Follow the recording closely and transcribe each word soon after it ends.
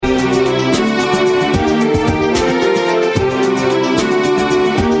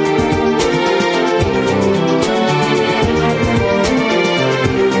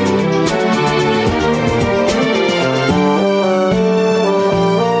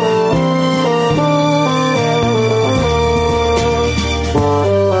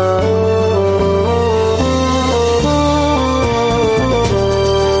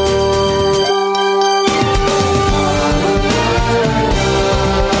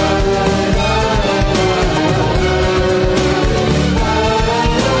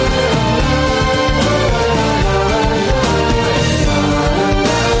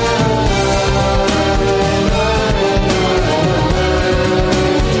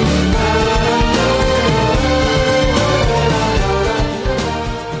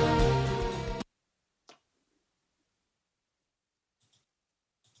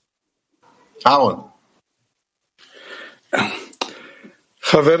Aaron.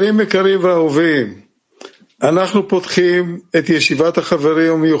 חברים יקרים ואהובים, אנחנו פותחים את ישיבת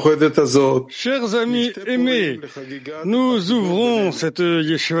החברים המיוחדת הזאת. Chers amis aimés, nous ouvrons cette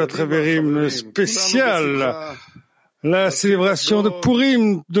Yeshivat Chaverim spéciale, la célébration de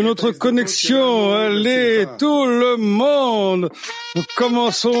Purim, de notre connexion. Allez, tout le monde, nous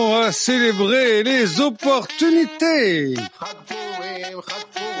commençons à célébrer les opportunités.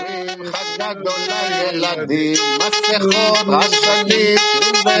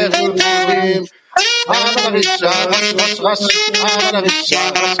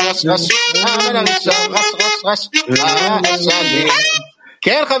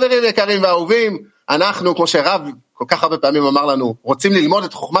 כן, חברים יקרים ואהובים, אנחנו, כמו שרב כל כך הרבה פעמים אמר לנו, רוצים ללמוד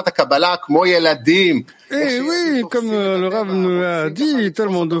את חוכמת הקבלה כמו ילדים. Eh oui, comme le Rav nous l'a dit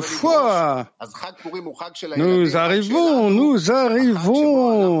tellement de fois, nous arrivons.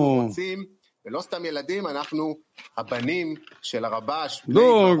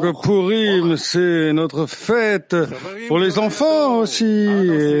 Donc, Purim, c'est notre fête pour les enfants aussi,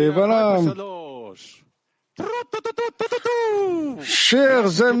 et voilà.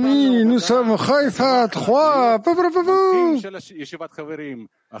 Chers amis, nous sommes Haïfa 3,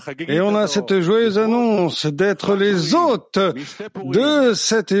 et on a cette joyeuse annonce d'être les hôtes de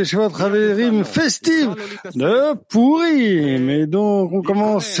cette Yeshivat Chaverim festive de Purim. Et donc, on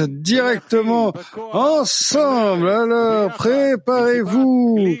commence directement ensemble. Alors,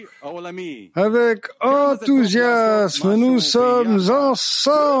 préparez-vous avec enthousiasme. Nous sommes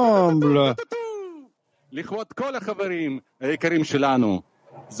ensemble.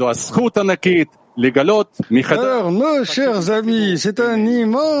 Alors, nos chers amis, c'est un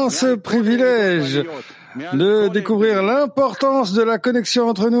immense privilège de découvrir l'importance de la connexion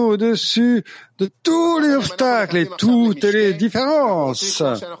entre nous au-dessus de tous les obstacles et toutes les différences.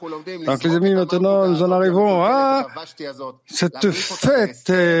 Donc, les amis, maintenant, nous en arrivons à cette fête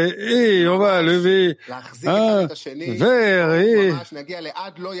et on va lever un verre et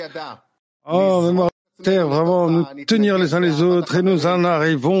en mémoire vraiment nous tenir les uns les autres et nous en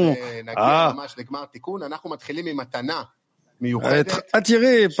arrivons à être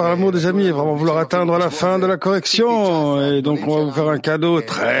attirés par l'amour des amis et vraiment vouloir atteindre la fin de la correction. Et donc on va vous faire un cadeau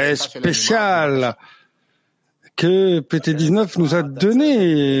très spécial que PT19 nous a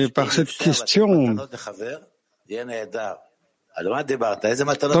donné par cette question. Dans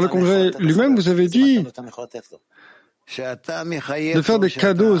le congrès lui-même, vous avez dit de faire des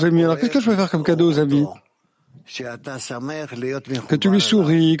cadeaux aux amis. Alors, qu'est-ce que je peux faire comme cadeau aux amis? Que tu lui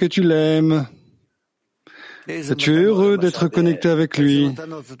souris, que tu l'aimes, que tu es heureux d'être connecté avec lui.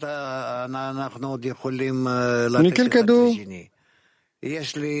 Mais quel cadeau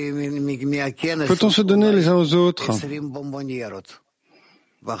peut-on se donner les uns aux autres?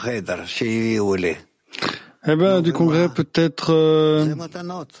 Eh bien, du congrès, peut-être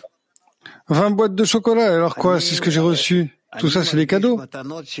 20 boîtes de chocolat. Alors quoi, c'est ce que j'ai reçu. Tout ça, c'est des cadeaux.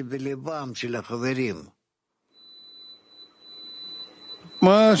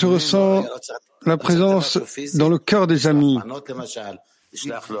 Moi, je ressens la présence dans le cœur des amis.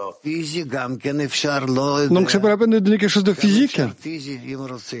 Donc, c'est pas la peine de donner quelque chose de physique?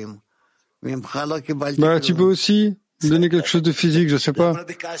 Bah, tu peux aussi donner quelque chose de physique, je sais pas.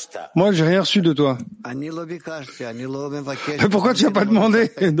 Moi, j'ai rien reçu de toi. Mais pourquoi tu n'as pas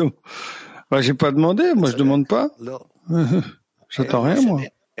demandé? Donc, bah, j'ai pas demandé, moi je demande pas. J'attends rien, moi.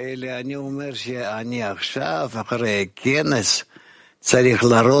 Mais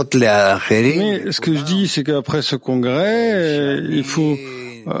ce que je dis, c'est qu'après ce congrès, il faut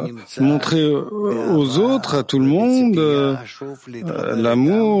montrer aux autres, à tout le monde,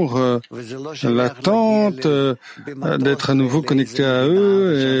 l'amour, l'attente, d'être à nouveau connecté à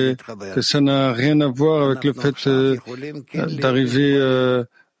eux, et que ça n'a rien à voir avec le fait d'arriver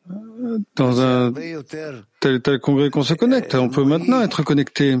dans un tel et tel congrès qu'on se connecte. On peut maintenant être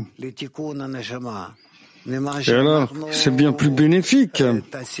connecté. Et alors, c'est bien plus bénéfique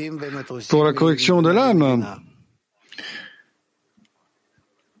pour la correction de l'âme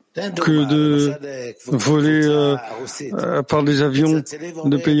que de voler par des avions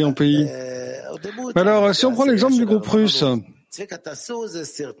de pays en pays. Alors, si on prend l'exemple du groupe russe, ils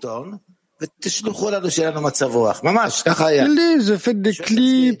disent, faites des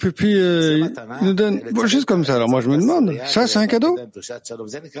clips, et puis ils nous donnent, bon, juste comme ça. Alors moi je me demande, ça c'est un cadeau?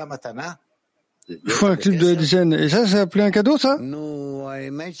 Il faut un clip de la dizaine, et ça c'est appelé un cadeau, ça?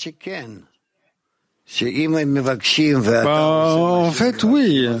 Bah, en fait,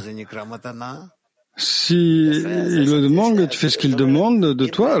 oui. Si il le demande, tu fais ce qu'il demande de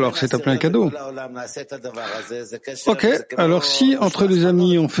toi, alors c'est appelé un cadeau. Ok, alors si entre les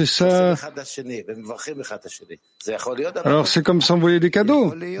amis on fait ça, alors c'est comme s'envoyer des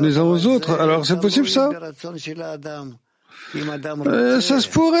cadeaux les uns aux autres, alors c'est possible ça? Ça se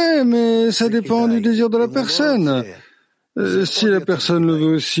pourrait, mais ça dépend du désir de la personne. Si la personne le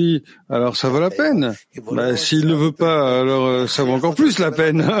veut aussi, alors ça vaut la peine. S'il ne veut pas, alors ça vaut encore plus la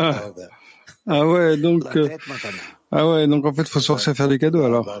peine. Ah ouais, donc en fait, faut se forcer à faire des cadeaux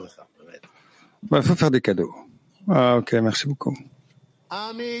alors. Faut faire des cadeaux. Ah ok, merci beaucoup.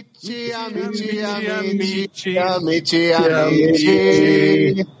 Amici, amici, amici, amici,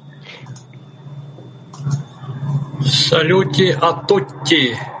 amici. Saluti a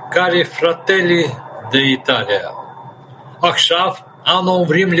tutti, cari fratelli d'Italia. עכשיו אנו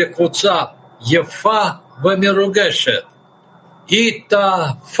עוברים לקבוצה יפה ומרוגשת.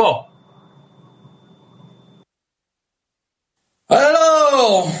 איתפו.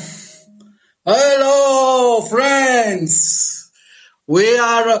 Hello, friends.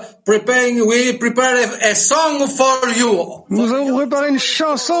 We prepare a song for you. Nous avons préparé une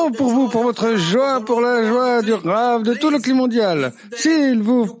chanson pour vous, pour votre joie, pour la joie du Rav, de tout le climat mondial. S'il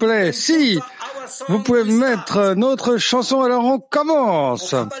vous plaît, si vous pouvez mettre notre chanson, alors on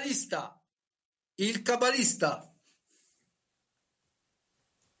commence. Il Kabbalista.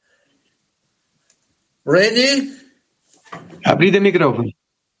 Ready? Aprite il microfono.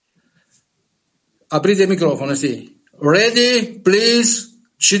 Aprite il microfono, sì. Ready, please.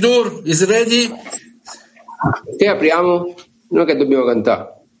 Shidur is ready. E apriamo, noi che dobbiamo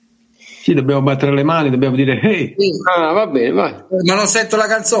cantare. Sì, dobbiamo battere le mani, dobbiamo dire hey. Ah, va bene, vai. Ma non sento la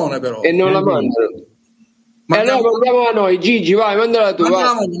canzone però. E non la mandano. E allora mandiamola noi, Gigi, vai, mandala tu.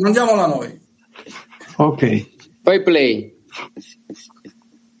 Mandiamola noi. Ok. Fai play.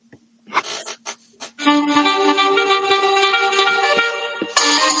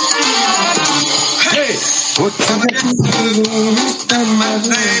 Hey!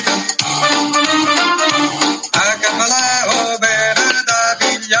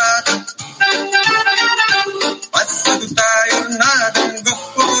 Passa tutta giornata in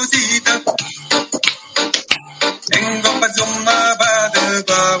composita in coppa insomma vado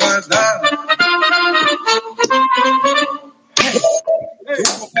a guardare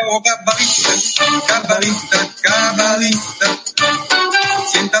cabalista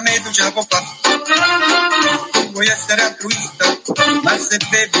sienta me tu ce la può fare vuoi essere altruista ma se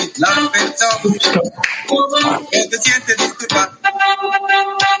bevi la persona e ti siente disturbato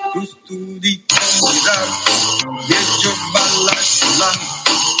tu studi Viaggio balla sulla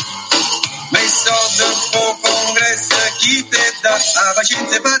messo dopo congresso chi te dà la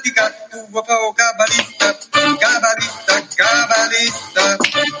pazienza e fatica tu vuoi cabalista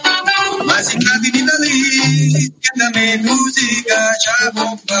ma si cade in Italia che da me musica c'è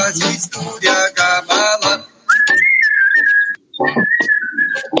bomba si studia cabala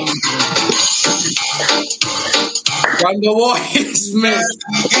Quando vuoi smetti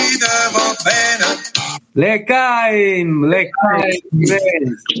L'Ekaim.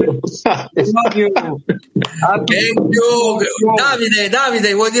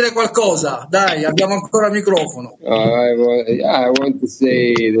 Davide, vuoi dire qualcosa? Dai, abbiamo ancora il microfono. I want to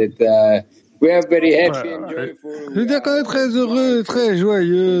say that we are very happy and joyful. Je veux dire qu'on est très heureux, très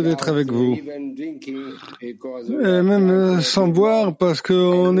joyeux d'être avec vous. Et même sans boire parce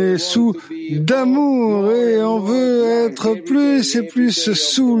qu'on est sous d'amour et on veut être plus et plus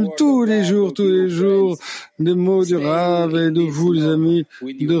saoul tous les jours, des mots du Rav et de vous les amis,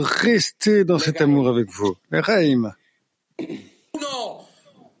 de rester dans cet amour avec vous. Reim. 1,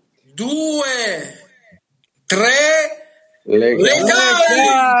 2, 3,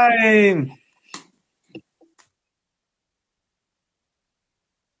 L'Ekaim.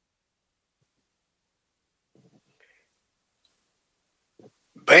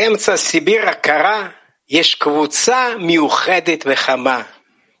 באמצע סיביר הקרה יש קבוצה מיוחדת וחמה.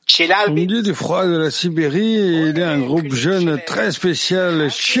 Au milieu du froid de la Sibérie, il y a un groupe jeune très spécial,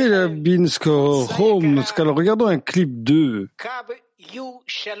 Chelyabinsk Homes. Alors regardons un clip 2. קו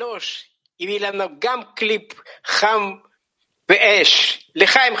U3 הביא לנו גם קליפ חם ואש.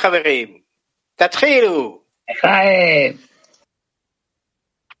 לחיים חברים. תתחילו. לחיים.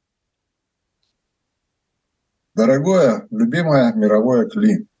 Дорогое, любимое мировое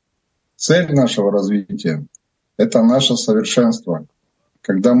Кли, цель нашего развития – это наше совершенство,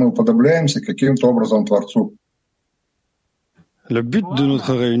 когда мы уподобляемся каким-то образом Творцу. Le but de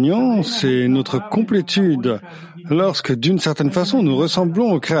notre réunion, c'est notre complétude, lorsque d'une certaine façon nous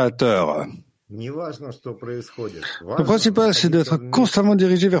ressemblons au Créateur. Le principal, c'est d'être constamment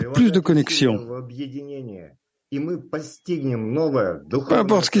dirigé vers plus de connexion. Peu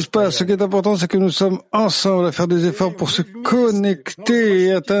importe ce qui se passe, ce qui est important, c'est que nous sommes ensemble à faire des efforts pour se connecter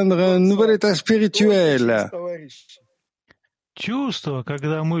et atteindre un nouvel état spirituel.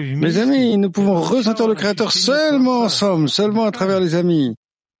 Mes amis, nous pouvons ressentir le Créateur seulement ensemble, seulement à travers les amis.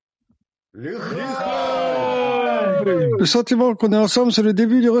 Le sentiment qu'on est ensemble, c'est le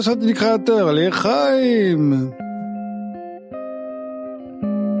début du ressenti du Créateur, l'Echaim.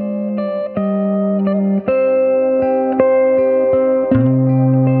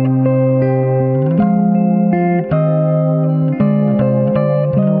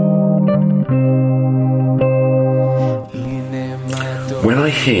 When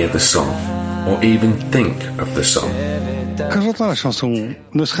I hear the song, or even think of the song, quand j'entends la chanson,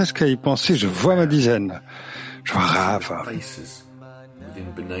 ne serait-ce qu'à y penser, je vois ma dizaine. Je vois Rav.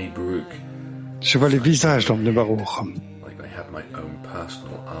 Je vois les visages dans le Baruch.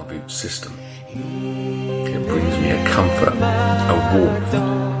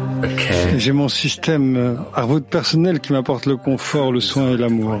 Et j'ai mon système Arvut personnel qui m'apporte le confort, le soin et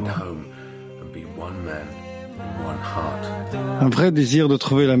l'amour. Un vrai désir de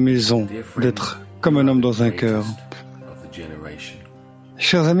trouver la maison, d'être comme un homme dans un cœur.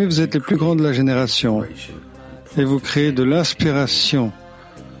 Chers amis, vous êtes les plus grands de la génération et vous créez de l'inspiration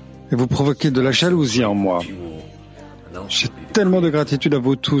et vous provoquez de la jalousie en moi. J'ai tellement de gratitude à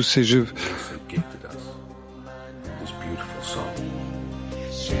vous tous et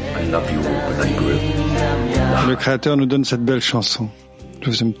le Créateur nous donne cette belle chanson. Je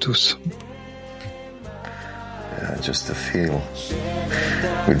vous aime tous. Just to feel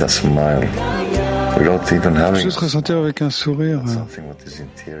with a smile. Juste ressentir avec un sourire.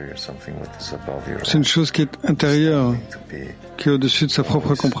 C'est une chose qui est intérieure, qui est au-dessus de sa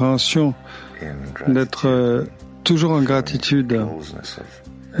propre compréhension, d'être toujours en gratitude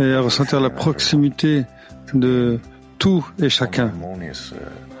et à ressentir la proximité de tout et chacun.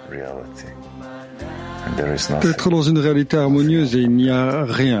 D'être dans une réalité harmonieuse et il n'y a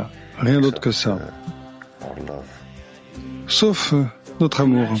rien d'autre que ça. Sauf notre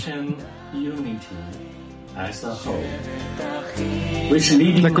amour.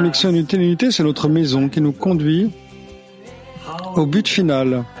 La connexion unité, c'est notre maison qui nous conduit au but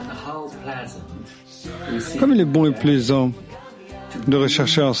final. Comme il est bon et plaisant de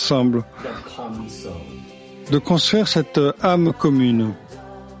rechercher ensemble, de construire cette âme commune.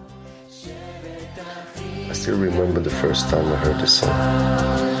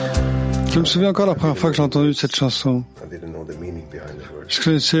 Je me souviens encore la première fois que j'ai entendu cette chanson. Je ne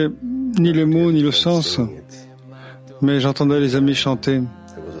connaissais ni les mots ni le sens, mais j'entendais les amis chanter.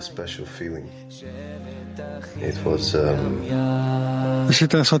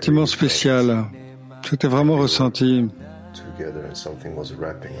 C'était un sentiment spécial. C'était vraiment ressenti.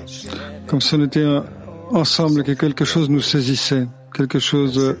 Comme si on était ensemble, que quelque chose nous saisissait, quelque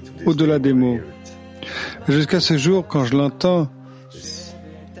chose au-delà des mots. Et jusqu'à ce jour, quand je l'entends,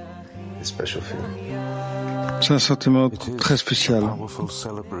 c'est un sentiment très spécial.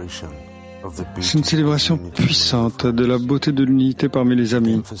 C'est une célébration puissante de la beauté de l'unité parmi les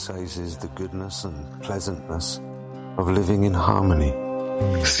amis.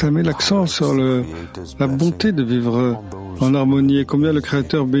 Ça met l'accent sur la bonté de vivre en harmonie et combien le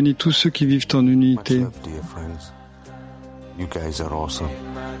Créateur bénit tous ceux qui vivent en unité.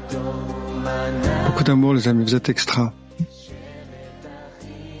 Beaucoup d'amour les amis, vous êtes extra.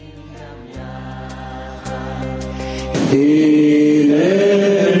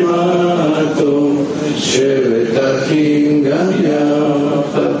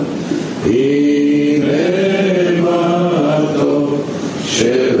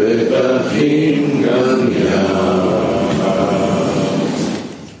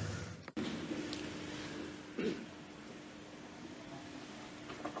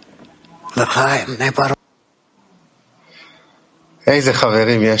 איזה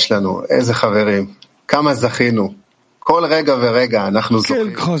חברים יש לנו, איזה חברים. כמה זכינו. כל רגע ורגע אנחנו זוכים.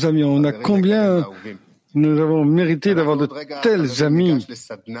 Quels grands amis, on a combien nous avons mérité d'avoir de tels amis.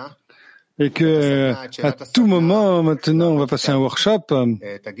 Et que à tout moment, maintenant, on va passer un workshop.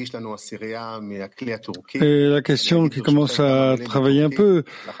 Et la question qui commence à travailler un peu,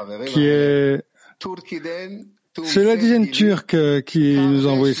 qui est... C'est la dizaine turque qui nous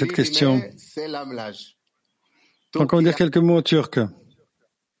a envoyé cette question. Donc on va dire quelques mots en turc.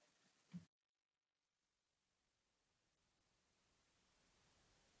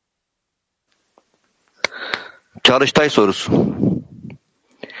 Çalıştay sorusu.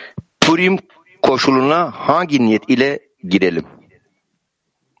 Purim koşuluna hangi niyet ile girelim?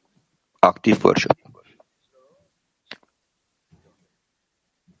 Active worship.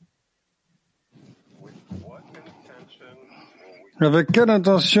 Avec quelle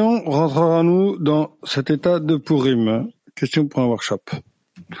intention rentrera-nous dans cet état de Purim? Question pour un workshop.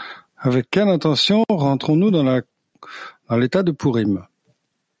 Avec quelle intention rentrons-nous dans l'état de Purim?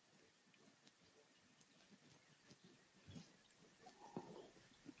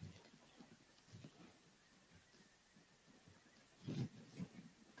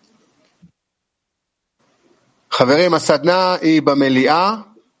 חברים, הסדנה היא במליאה,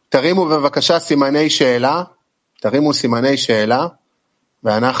 תרימו בבקשה סימני שאלה,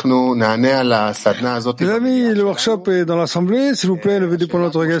 ואנחנו נענה על הסדנה הזאת. Les amis, le workshop est dans l'assemblée, s'il vous plaît, levez des points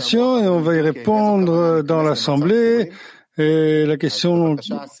d'interrogation et on va y répondre dans l'assemblée. Et la question,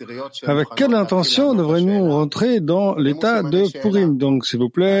 avec quelle intention devrions-nous rentrer dans l'état de Purim? Donc, s'il vous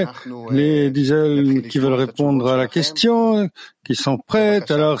plaît, les diesels qui veulent répondre à la question, qui sont prêtes,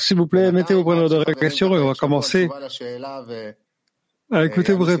 alors s'il vous plaît, mettez vos points d'interrogation et on va commencer à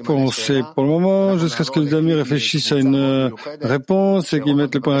écouter vos réponses. Et pour le moment, jusqu'à ce que les amis réfléchissent à une réponse et qu'ils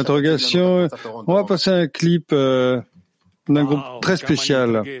mettent le point d'interrogation, on va passer à un clip d'un groupe très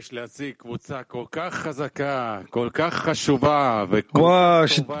spécial. Wow,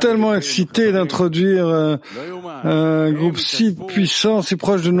 je suis tellement excité d'introduire un groupe si puissant, si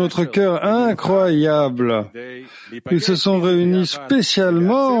proche de notre cœur, incroyable. Ils se sont réunis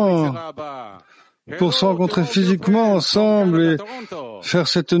spécialement pour se rencontrer physiquement ensemble et faire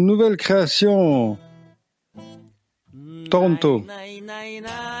cette nouvelle création. Toronto.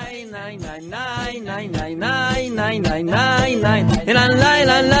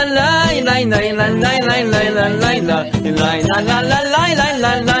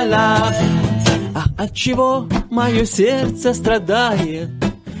 А от чего мое сердце страдает?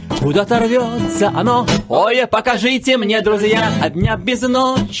 Куда-то рвется оно. Ой, покажите мне, друзья, а дня без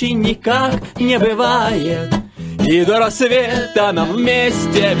ночи никак не бывает. И до рассвета нам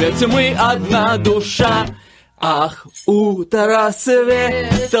вместе, ведь мы одна душа. Ах, утро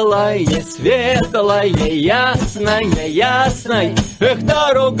светлое, светлое, ясное, ясное. Эх,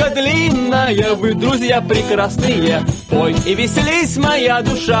 дорога длинная, вы, друзья, прекрасные. Пой и веселись, моя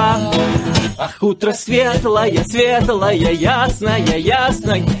душа. Ах, утро светлое, светлое, ясное,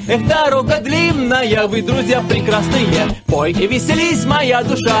 ясное. Эх, дорога длинная, вы, друзья, прекрасные. Пой и веселись, моя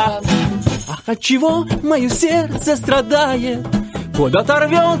душа. Ах, отчего мое сердце страдает? Куда-то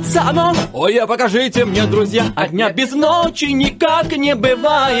рвется оно. Ой, покажите мне, друзья, а дня без ночи никак не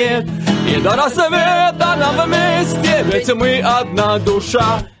бывает. И до рассвета нам вместе, ведь мы одна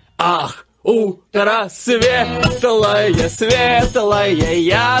душа. Ах, утро светлое, светлое,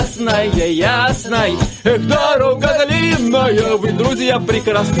 ясное, ясное. Эх, дорога длинная, вы, друзья,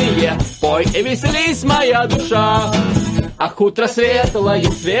 прекрасные. Пой и веселись, моя душа. Ах, утро светлое,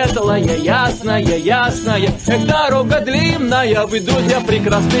 светлое, ясное, ясное. Эх, дорога длинная, вы, друзья,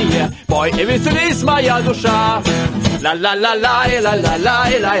 прекрасные. Пой и веселись, моя душа. Ла-ла-ла-ла, ла-ла-ла,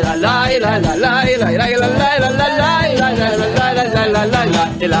 ла-ла-ла, ла-ла-ла,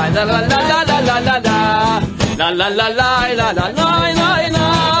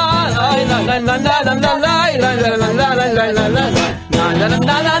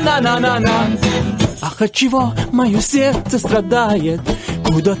 Ах, отчего мое сердце страдает?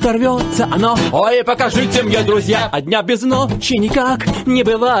 Куда-то рвется оно. Ой, покажите мне, друзья, а дня без ночи никак не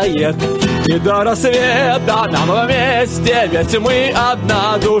бывает. И до рассвета нам вместе, ведь мы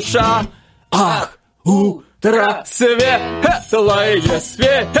одна душа. Ах, утро светлое,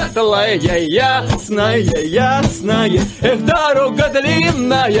 светлое, ясное, ясное. Эх, дорога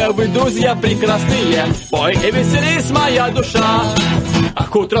длинная, вы, друзья, прекрасные. Пой и веселись, моя душа.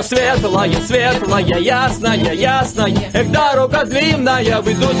 Ах, утро светлое, светлое, ясное, ясное. Эх, дорога длинная,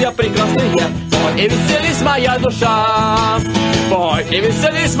 вы, друзья, прекрасные. Пой и веселись, моя душа. Пой и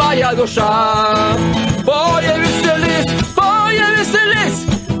веселись, моя душа. Пой и веселись, пой и веселись.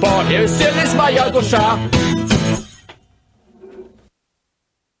 Пой и веселись, моя душа.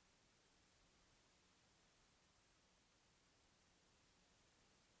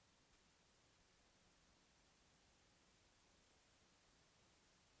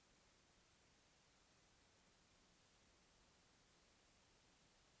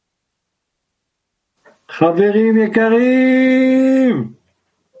 חברים יקרים,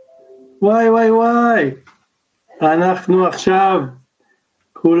 וואי, אנחנו עכשיו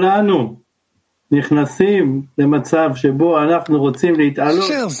כולנו נכנסים למצב שבו אנחנו רוצים להתעלות.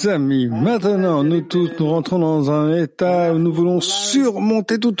 Chers amis, maintenant nous tous nous rentrons dans un état où nous voulons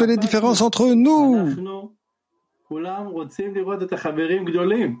surmonter toutes les différences entre nous.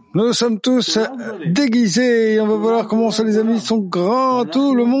 Nous sommes tous déguisés et on va voir comment ça, les amis sont grands.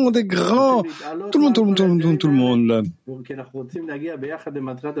 Tout le monde est grand. Tout le monde.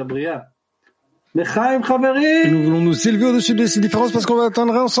 Et nous voulons nous élever au-dessus de ces différences parce qu'on va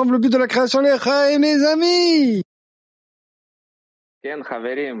atteindre ensemble le but de la création, les Chaim, mes amis. כן,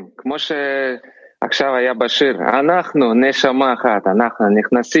 חברים, כמו שעכשיו היה בשיר, אנחנו נשמה אחת, אנחנו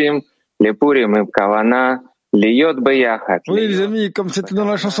נכנסים לפורים עם כוונה להיות ביחד. Oui, les amis, comme c'était dans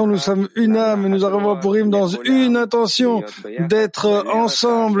la chanson, nous sommes une âme et nous arrivons à Purim dans une intention d'être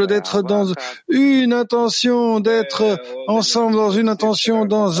ensemble, d'être dans une intention, d'être ensemble dans une intention,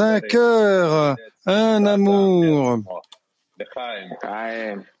 dans un cœur, un amour.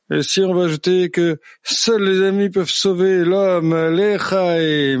 Et si on va ajouter que seuls les amis peuvent sauver l'homme, les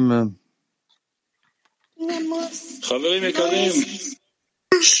Chaim.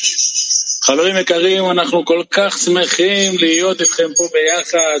 חברים יקרים, אנחנו כל כך שמחים להיות איתכם פה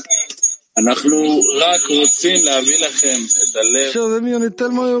ביחד. אנחנו רק רוצים להביא לכם את הלב. Chers amis, on est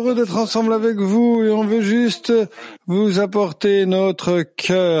tellement heureux d'être ensemble avec vous et on veut juste vous apporter notre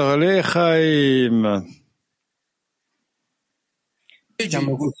cœur, les Chaim.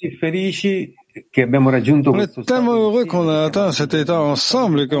 Siamo così felici che abbiamo raggiunto On est tellement heureux qu'on a atteint cet état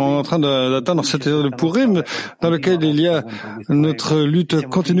ensemble et qu'on est en train d'atteindre cet état de Purim dans lequel il y a notre lutte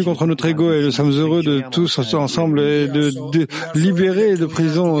continue contre notre ego et nous sommes heureux de tous ensemble et de libérer de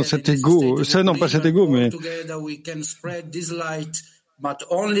prison cet ego. Ça, non, pas cet ego, mais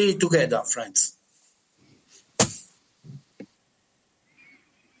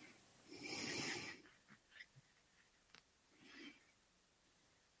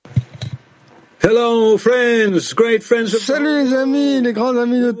Hello, friends, great friends of salut les amis, les grands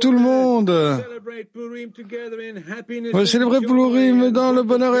amis de tout le monde. On va célébrer Purim dans le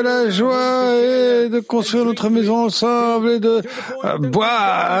bonheur et la joie et de construire notre maison ensemble et de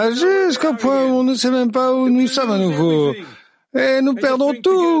boire jusqu'au point où on ne sait même pas où nous sommes à nouveau. Et nous perdons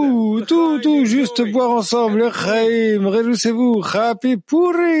tout, juste boire ensemble. Le Chaim, réjouissez-vous, Happy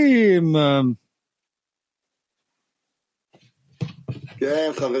Purim.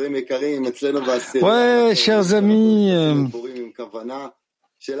 Ouais, chers amis,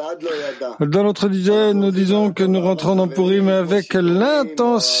 dans notre dizaine, nous disons que nous rentrons dans Purim avec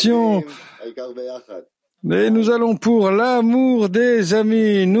l'intention et nous allons pour l'amour des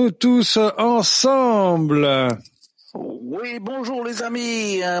amis, nous tous ensemble. Oui, bonjour les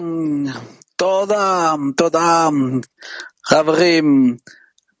amis, Toda, Chavrim.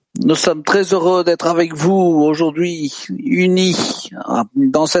 Nous sommes très heureux d'être avec vous aujourd'hui, unis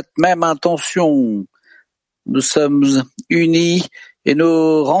dans cette même intention. Nous sommes unis et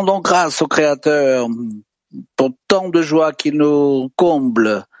nous rendons grâce au Créateur pour tant de joie qu'il nous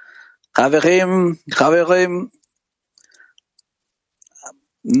comble. Chaverim,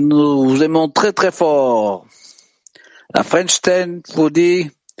 nous vous aimons très très fort. La French-Ten vous dit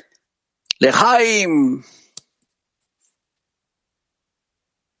les Chaim.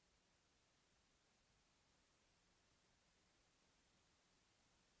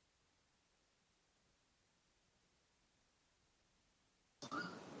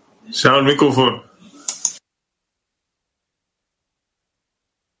 Ciao, le microphone.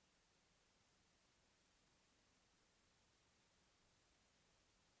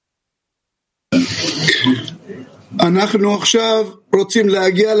 אנחנו עכשיו רוצים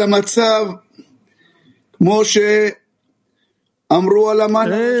להגיע למצב כמו שאמרו על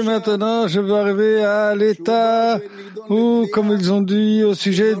המן. Et maintenant, je vais arriver à l'état où, comme ils ont dit au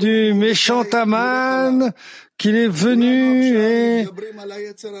sujet du méchant Haman, qu'il est venu et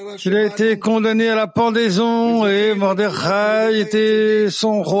qu'il a été condamné à la pendaison et Mordechai était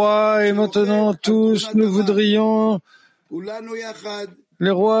son roi et maintenant tous nous voudrions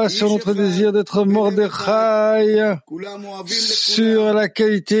les rois sur notre désir d'être Mordechai, sur la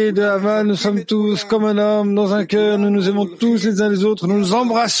qualité de Haman. Nous sommes tous comme un homme dans un cœur, nous nous aimons tous les uns les autres, nous nous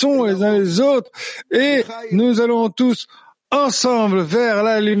embrassons les uns les autres et nous allons tous ensemble vers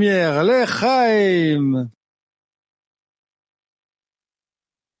la lumière, les Chaim.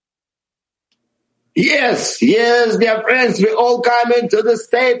 Yes, dear friends, we all come into the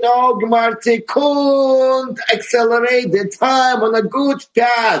state of Gmar Tikkun, accelerate the time on a good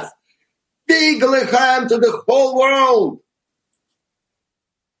path, big L'chaim to the whole world.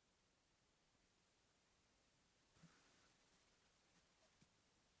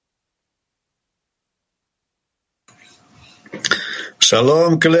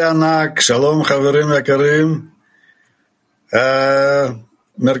 Shalom, Kli Anak, shalom, Chaverim Yakarim.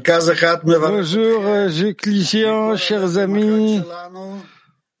 Bonjour, Ecclésiens, chers amis.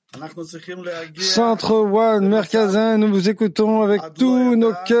 Centre One, Merkazin, nous vous écoutons avec tous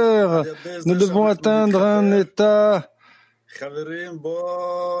nos cœurs. Nous devons atteindre un état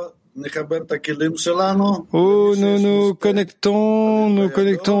où nous nous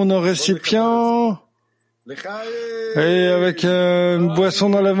connectons nos récipients et avec une boisson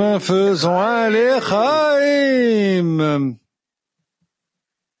dans la main faisons un l'Echaim.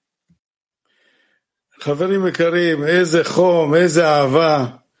 חברים יקרים, איזה חום, איזה אהבה.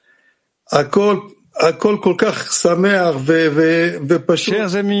 הכל כל כך שמח ופשוט.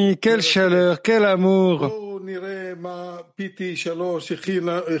 Chers amis, quelle chaleur, quel amour.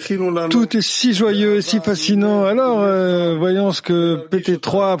 Tout est si joyeux et si fascinant. Alors, voyons ce que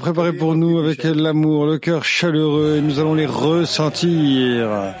PT3 a préparé pour nous avec l'amour, le cœur chaleureux, et nous allons les ressentir.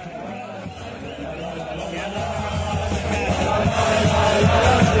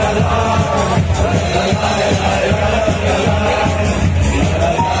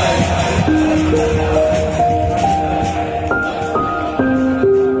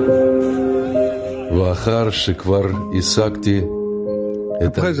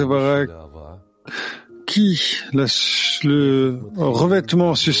 Après avoir acquis le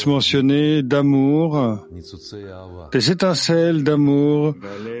revêtement susmentionné d'amour, des étincelles d'amour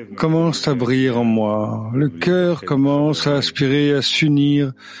commencent à briller en moi. Le cœur commence à aspirer et à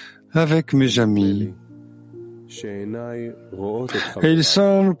s'unir avec mes amis. Et il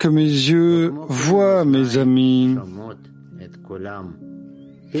semble que mes yeux voient mes amis.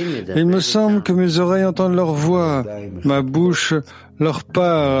 Il me semble que mes oreilles entendent leur voix, ma bouche leur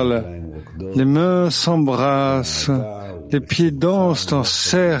parle, les mains s'embrassent, les pieds dansent en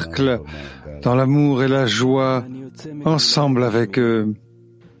cercle, dans l'amour et la joie, ensemble avec eux.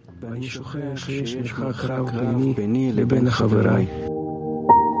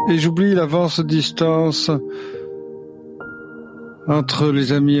 Et j'oublie l'avance distance entre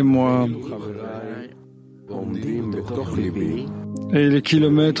les amis et moi. Et les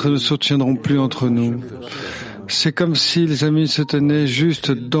kilomètres ne se tiendront plus entre nous. C'est comme si les amis se tenaient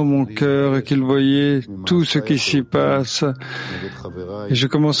juste dans mon cœur et qu'ils voyaient tout ce qui s'y passe. Et je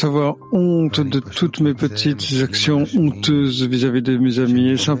commence à avoir honte de toutes mes petites actions honteuses vis-à-vis de mes amis.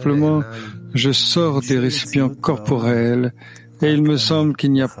 Et simplement, je sors des récipients corporels et il me semble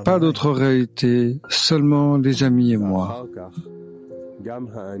qu'il n'y a pas d'autre réalité, seulement les amis et moi.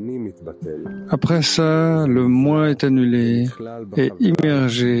 Après ça, le moi est annulé et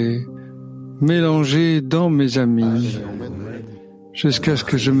immergé, mélangé dans mes amis, jusqu'à ce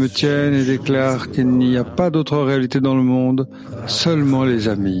que je me tienne et déclare qu'il n'y a pas d'autre réalité dans le monde, seulement les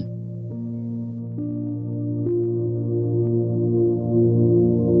amis.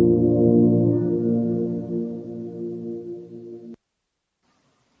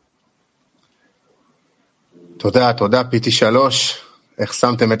 תודה, PT3. איך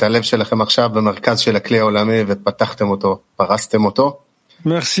שמתם את הלב שלכם עכשיו במרכז של הכלי העולמי ופתחתם אותו, פרסתם אותו.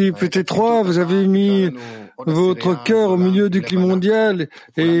 Merci PT3, vous avez mis votre cœur au milieu du climat mondial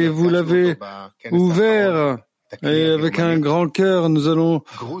et vous l'avez ouvert. Et avec un grand cœur, nous allons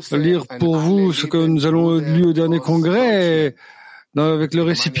lire pour vous ce que nous allons lire au dernier congrès avec le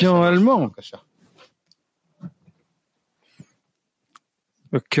récipient allemand.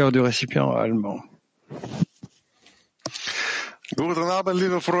 Le cœur du récipient allemand. Guten Abend,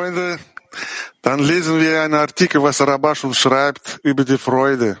 liebe Freunde. Dann lesen wir einen Artikel, was Rabash uns schreibt über die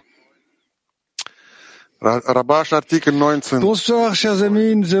Freude. Rabash, Artikel 19. Bonsoir, chers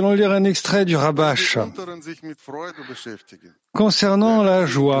amis. Nous allons lire un extrait du Rabash concernant la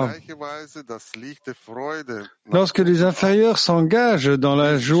joie. Lorsque les inférieurs s'engagent dans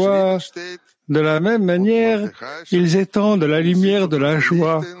la joie, de la même manière, ils étendent la lumière de la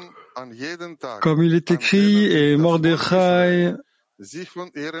joie. Comme il est écrit, et Mordechai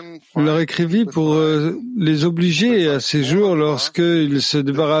leur écrivit pour les obliger à ces jours lorsqu'ils se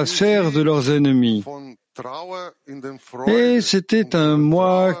débarrassèrent de leurs ennemis. Et c'était un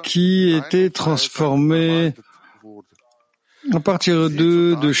moi qui était transformé à partir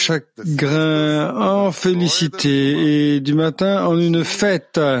de chagrin en félicité et du matin en une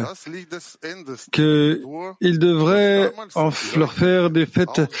fête, qu'ils devraient leur faire des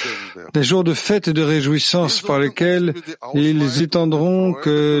fêtes, des jours de fête et de réjouissance par lesquels ils étendront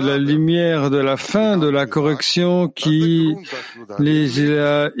que la lumière de la fin de la correction qui les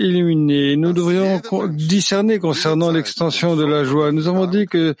a illuminés. Nous devrions discerner concernant l'extension de la joie. Nous avons dit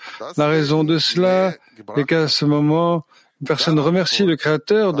que la raison de cela est qu'à ce moment, personne ne remercie le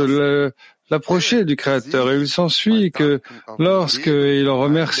Créateur de l'approcher du Créateur. Et il s'ensuit que lorsqu'il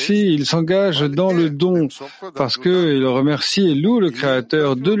remercie, il s'engage dans le don, parce qu'il remercie et loue le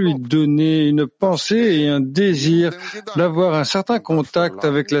Créateur de lui donner une pensée et un désir d'avoir un certain contact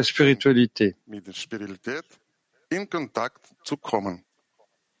avec la spiritualité.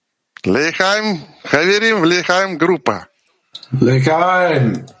 Lechaim, Chaverim, Lechaim, группа.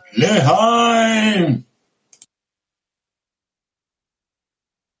 Lechaim. Lechaim.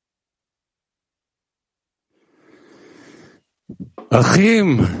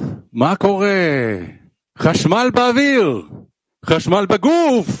 אחים, מה קורה? חשמל באוויר, חשמל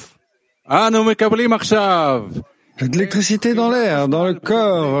בגוף. אנו מקבלים עכשיו. L'électricité dans l'air, dans le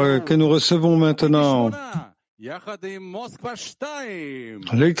corps que nous recevons maintenant.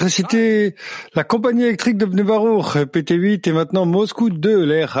 L'électricité, la compagnie électrique de Bnei Baruch, PT8 et maintenant Moscou 2,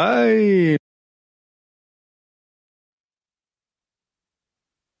 Lechaim.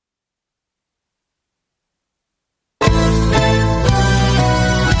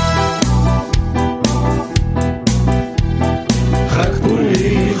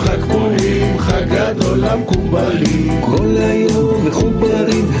 מקובלים, כל היום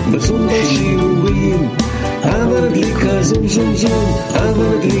מחוברים, בזום בשיעורים. הבה נדליקה זום זום זום,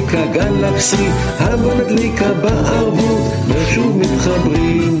 הבה נדליקה גלקסי, הבה נדליקה בערבות, ושוב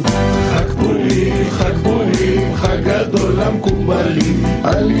מתחברים. חג פורים, חג גדול למקובלים,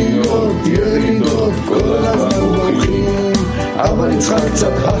 עליות, ירידות, כל הזמן הולכים. הבה נצחק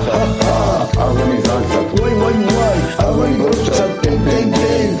קצת, הבה נצחק קצת, וואי וואי וואי, הבה נגרוש קצת, תן תן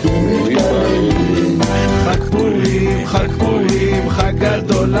תן, ומתקרבים. חג פורים, חג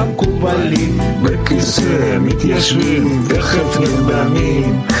גדול למקובלים, בכיסא מתיישבים, תכף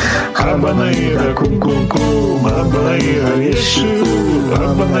נרדמים. הבה נעירה קום קום קום, הבה נעירה יש שוב,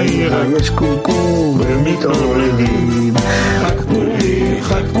 הבה נעירה יש קום קום, ומתעוררים.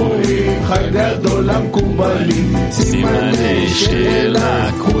 חג פורים, חג גדול למקובלים, סימני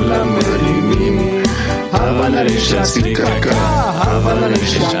שאלה כולם מרימים. הבה נרישה סליקקה, הבה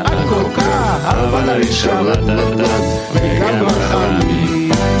נרישה עקוקה, הבה נרישה רדדת, וגם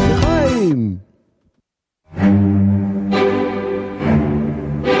רחמים. לחיים!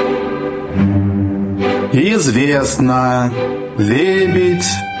 Известно, лебедь,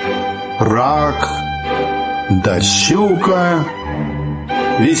 рак, да щука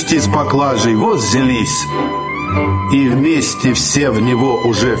вести с поклажей вот взялись, и вместе все в него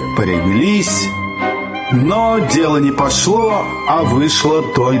уже впряглись. Но дело не пошло, а вышла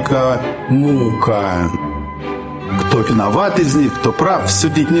только мука. Кто виноват из них, кто прав,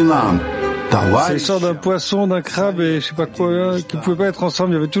 судить не нам. C'est l'histoire d'un poisson, d'un crabe et je sais pas quoi, qui ne pouvaient pas être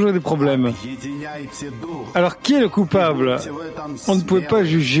ensemble, il y avait toujours des problèmes. Alors qui est le coupable? On ne pouvait pas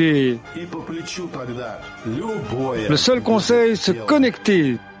juger. Le seul conseil, se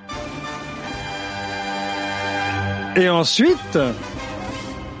connecter. Et ensuite,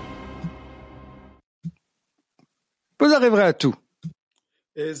 vous arriverez à tout.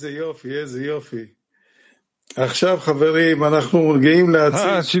 Ah,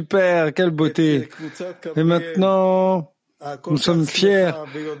 super, quelle beauté. Et maintenant, nous sommes fiers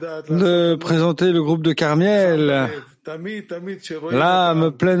de présenter le groupe de Carmiel.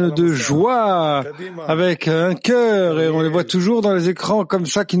 L'âme pleine de joie, avec un cœur, et on les voit toujours dans les écrans comme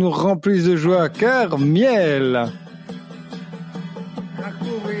ça qui nous remplissent de joie. Carmiel.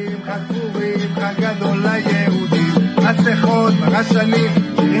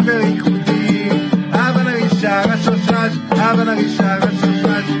 Hava narisha rashoshaj, hava narisha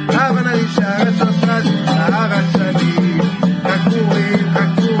rashoshaj, hava narisha rashoshaj, narashani.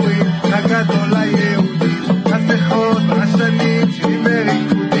 Hakurim, hagadol hayehudi, hasechot, rashanim, shirim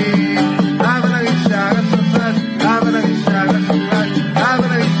verikudim. Hava narisha rashoshaj, hava narisha rashoshaj, hava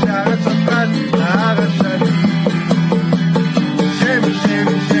narisha rashoshaj, narashani. Shem, shem,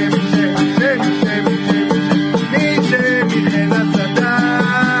 shem, shem, shem, shem, shem, mi shem, michen atzada.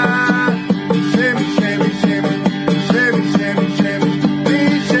 Shem, shem, shem, shem, shem, shem, mi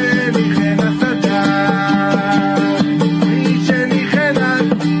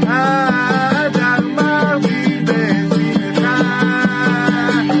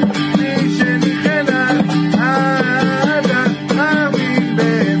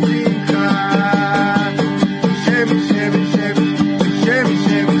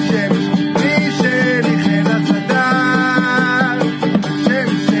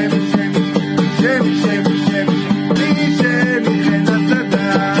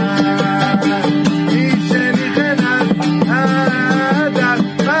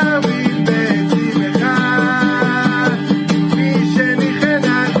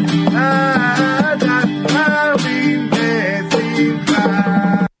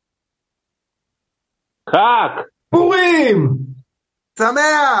חג! פורים!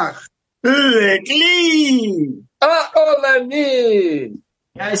 שמח! לכלי! העולמי!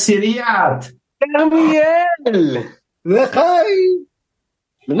 עשיריית! כרמיאל! לחיים!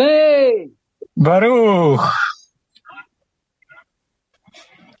 בני! ברוך!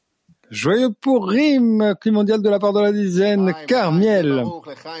 Joyeux Purim, clé mondial de la part de la dizaine, Carmiel.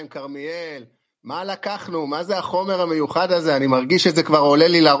 לחיים כרמיאל. מה לקחנו? מה זה החומר המיוחד הזה? אני מרגיש שזה כבר עולה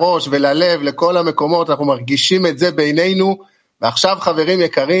לי לראש וללב, לכל המקומות, אנחנו מרגישים את זה בינינו, ועכשיו חברים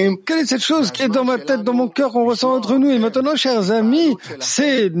יקרים. Quelle est cette chose qui est dans ma tête, dans mon cœur, qu'on ressent entre nous? Et maintenant, chers amis,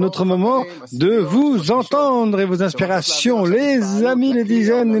 c'est notre moment de vous entendre et vos inspirations. Les amis, les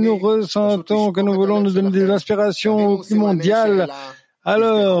dizaines, et nous ressentons que nous voulons nous donner de l'inspiration au clé mondial.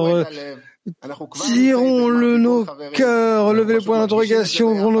 Alors, tirons-le nos cœurs, levez les points d'interrogation,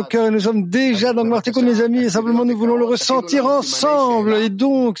 ouvrons nos cœurs et nous sommes déjà dans le Martikun, les amis, et simplement nous voulons le ressentir ensemble. Et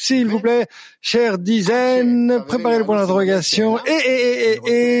donc, s'il vous plaît, chères dizaines, préparez les points d'interrogation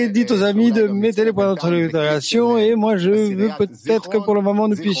et dites aux amis de mettre les points d'interrogation. Et moi, je veux peut-être que pour le moment,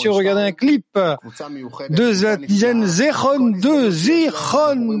 nous puissions regarder un clip de la dizaine Zichron 2,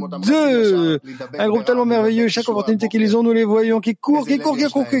 un groupe tellement merveilleux, chaque opportunité qu'ils ont, nous les voyons, qui courent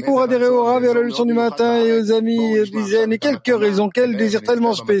adhérer au Rav et à la leçon du matin et aux amis dizaines. Et quelques raisons, quel désir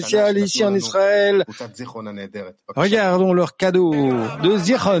tellement spécial ici en Israël. Regardons leur cadeau de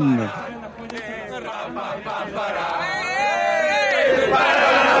Zichron.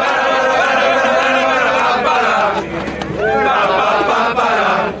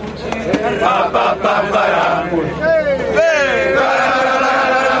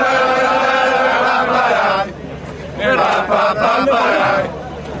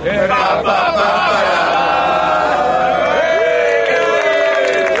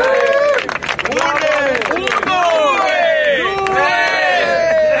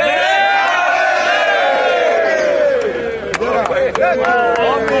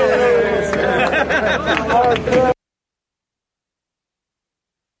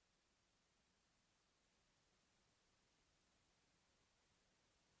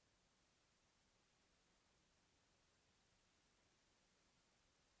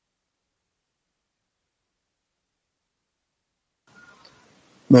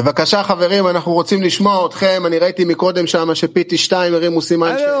 בבקשה חברים, אנחנו רוצים לשמוע אתכם, אני ראיתי מקודם שם שפיטי 2 הרימו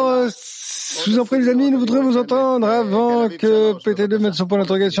סימן שאלה. Je vous en prie les amis, nous voudrions vous entendre avant que PT2 mette son point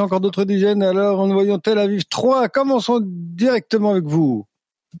d'interrogation, encore d'autres dizaines. Alors nous voyons Tel Aviv 3, commençons directement avec vous.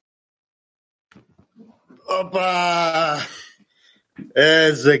 Opa!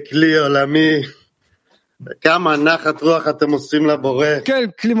 איזה כלי עולמי! כמה נחת רוח אתם עושים לבורא.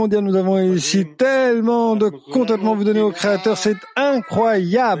 Quel clé mondial nous avons ici, tellement de contentement vous donner au Créateur, c'est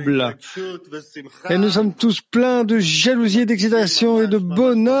incroyable. Et nous sommes tous pleins de jalousie, d'excitation et de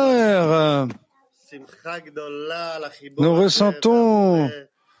bonheur. Nous ressentons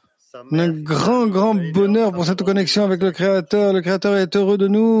un grand bonheur pour cette connexion avec le Créateur. Le Créateur est heureux de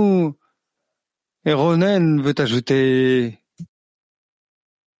nous. Et Ronen veut ajouter.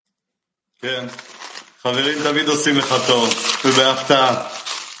 חברים תמיד עושים לך טוב, ובהפתעה.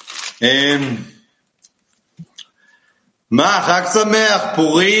 מה, חג שמח,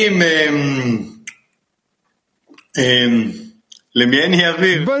 פורים, למי אני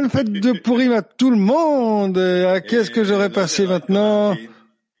אביב? Bonne fête de Purim à tout le monde. À qui est-ce que j'aurais passé maintenant?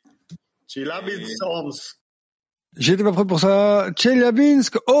 Tcheliabinsk, Omsk. J'étais pas prêt pour ça.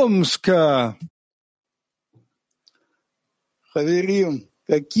 Tcheliabinsk, Omsk. Хаверим.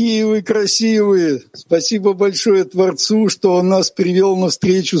 Какие вы красивые! Спасибо большое Творцу, что он нас привел на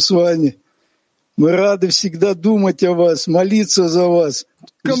встречу с вами. Мы рады всегда думать о вас, молиться за вас.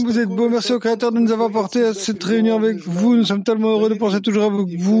 Comme vous êtes beaux, merci au Créateur de nous avoir apporté à cette réunion avec vous. Nous sommes tellement heureux de penser toujours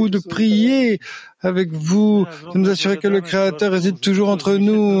avec vous, de prier avec vous, de nous assurer que le Créateur réside toujours entre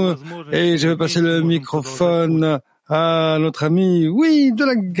nous. Et je vais passer le microphone à notre ami. Oui, de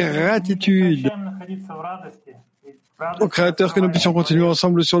la gratitude au Créateur que nous puissions continuer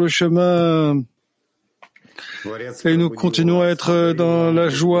ensemble sur le chemin. Et nous continuons à être dans la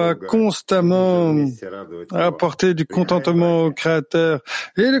joie constamment, à apporter du contentement au Créateur.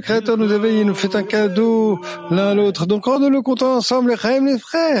 Et le Créateur nous éveille et nous fait un cadeau l'un à l'autre. Donc rendons-le content ensemble, les Chaim, les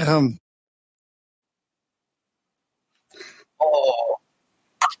frères. Oh.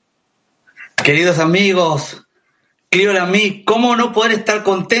 Queridos amigos, querido ami, ¿cómo no poder estar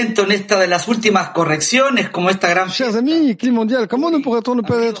contento en esta de las últimas correcciones como esta gran... Chers amis, Clé mondial, comment nous pourrait-on ne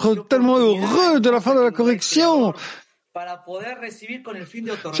pas être tellement heureux de la fin de la correction?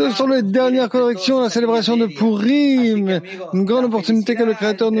 Ce sont les dernières corrections, la célébration de Purim, une grande opportunité que le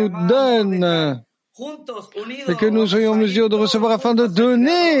Créateur nous donne. et que nous soyons en mesure de recevoir afin de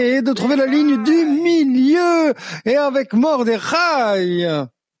donner et de trouver la ligne du milieu, et avec Mordechai.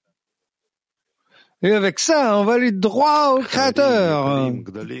 Et avec ça, on va aller droit au Créateur.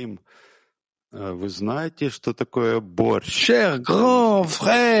 Chers grands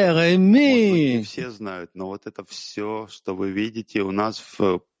frères aimés,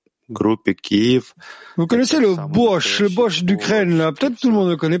 vous connaissez le Bosch d'Ukraine, là. Peut-être tout le monde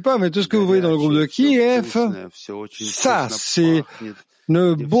ne le connaît pas, mais tout ce que vous voyez dans le groupe de Kiev, ça, c'est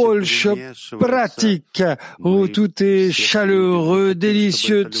le Bosch pratique, où tout est chaleureux,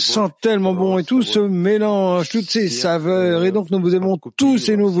 délicieux, sent tellement bon, et tout se mélange, toutes ces saveurs, et donc nous vous aimons tous,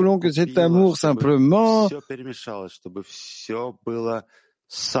 et nous voulons que cet amour simplement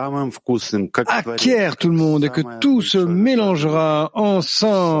acquiert tout le monde, et que tout se mélangera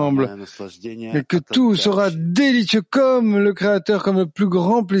ensemble, et que tout sera délicieux comme le Créateur, comme le plus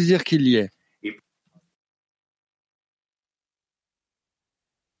grand plaisir qu'il y ait.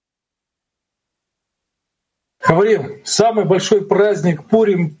 Говорим, самый большой праздник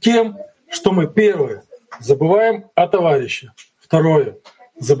Пурим тем, что мы, первое, забываем о товарище, второе,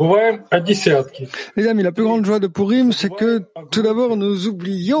 забываем о десятке. Les amis, la plus grande joie de Purim, c'est que tout d'abord nous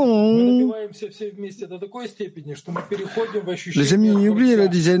oublions. Les amis, oubliez la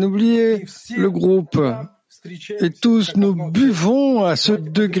dizaine, oubliez le groupe. Et tous nous buvons à ce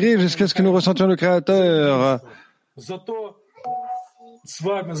degré jusqu'à ce que nous ressentions le Créateur.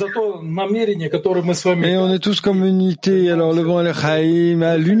 Et on est tous comme unité, alors levons Alechaim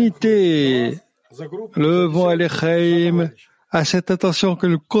à l'unité. Levons Alechaim à cette attention que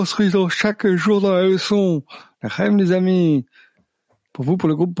nous construisons chaque jour dans la leçon. Alechaim, les amis. Pour vous, pour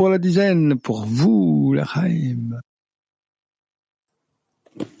le groupe, pour la dizaine. Pour vous, Alechaim.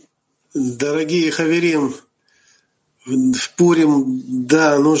 Дорогие хаверим, в Пурим,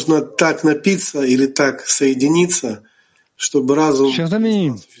 да, нужно так напиться или так соединиться, чтобы разум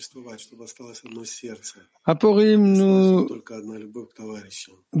перестал существовать, чтобы осталось одно сердце. À Purim, nous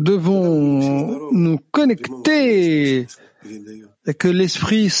devons nous connecter et que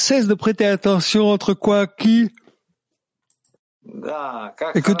l'esprit cesse de prêter attention entre quoi, qui,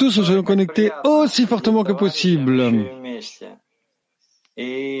 et que tous nous soyons connectés aussi fortement que possible.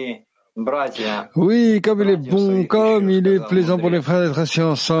 Oui, comme il est bon, comme il est plaisant pour les frères d'être assis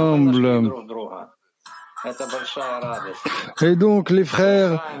ensemble. Et donc, les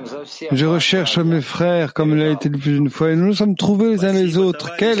frères, je recherche mes frères, comme il a été dit plus d'une fois, et nous nous sommes trouvés les uns les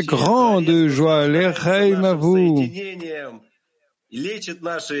autres. Quelle grande joie! L'Echaim à vous!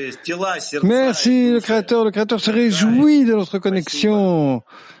 Merci, le Créateur se réjouit de notre connexion.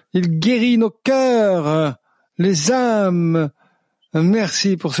 Il guérit nos cœurs, les âmes.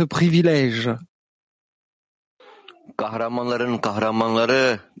 Merci pour ce privilège. Kahramanların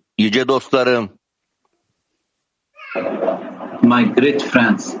kahramanları, yüce dostlarım. My great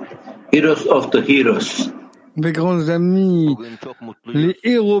friends, heroes of the heroes. Mes grands amis, les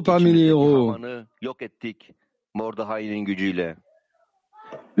héros parmi les héros. Yok ettik Mordechai'nin gücüyle.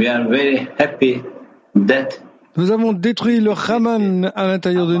 We are very happy that nous avons détruit le Haman à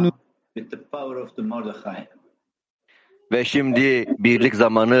l'intérieur de nous. With the power of the Mordechai. Ve şimdi birlik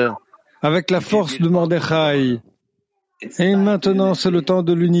zamanı. Avec la force de Mordechai. Et maintenant, c'est le temps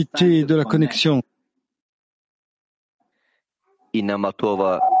de l'unité, de la connexion.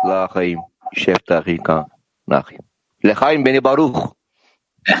 Inamatova Lachaim, Sheftachika Nachim. Lechaim beni Baruch.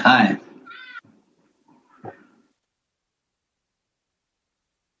 Lechaim.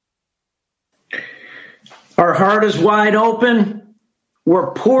 Our heart is wide open.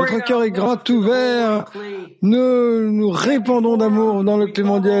 Notre cœur est grand ouvert. Nous répandons d'amour dans le clé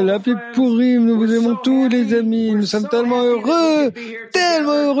mondial. Happy Purim, nous vous aimons tous les amis. Nous sommes tellement heureux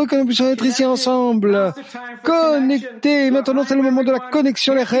que nous puissions être ici ensemble, connectés. Maintenant, c'est le moment de la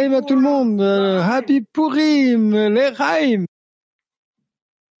connexion, l'Echaim à tout le monde. Happy Purim, l'Echaim.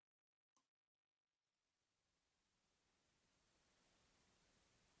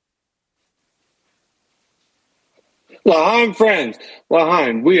 L'Echaim, friends,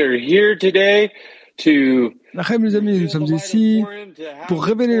 L'Echaim, we are here today to... L'Echaim, les amis, nous sommes ici pour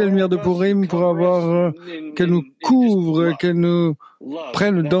révéler la lumière de Purim, pour avoir qu'elle nous couvre, qu'elle nous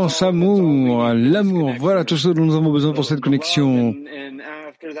prenne dans sa amour, l'amour. Voilà tout ce dont nous avons besoin pour cette connexion.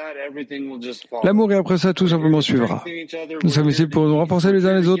 L'amour et après ça, tout simplement suivra. Nous sommes ici pour nous renforcer les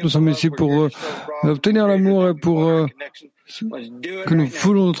uns les autres, nous sommes ici pour obtenir l'amour et pour que nous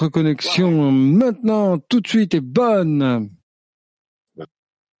voulons notre connexion maintenant, tout de suite et bonne.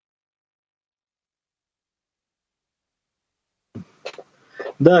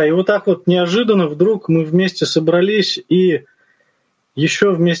 Да, и вот так вот неожиданно вдруг мы вместе собрались и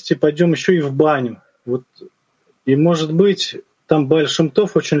еще вместе пойдем еще и в баню. Вот, и может быть, там Бааль Шем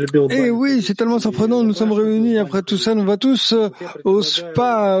Тов очень любил Eh oui, c'est tellement surprenant. Nous sommes réunis. Après tout ça, on va tous au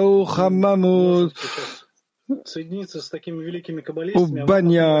spa, au hammam, au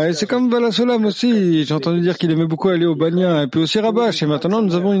Banya. Et c'est comme Balasolam aussi. J'ai entendu dire qu'il aimait beaucoup aller au Banya. Et puis aussi Rabash. Et maintenant,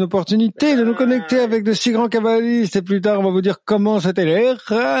 nous avons une opportunité de nous connecter avec de si grands kabbalistes. Et plus tard, on va vous dire comment c'était les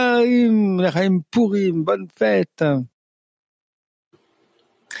Chaim Purim. Bonne fête.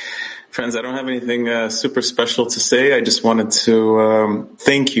 Friends, I don't have anything super special to say. I just wanted to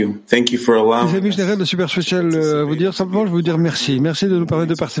thank you. Thank you for allowing. Les amis, je n'ai rien de super spécial à vous dire. Simplement, je veux vous dire merci. Merci de nous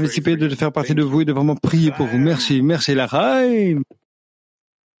permettre de participer, de faire partie de vous et de vraiment prier pour vous. Merci. Merci, la Chaim.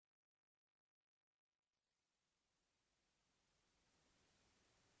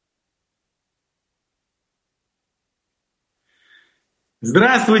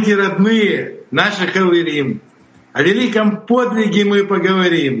 Здравствуйте, родные, наши хаверим. О великом подвиге мы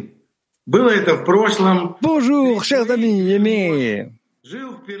поговорим. Было это в прошлом. Bonjour, chers amis aimés.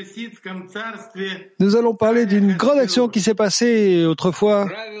 Жил в персидском царстве. Nous allons parler d'une grande action qui s'est passée autrefois.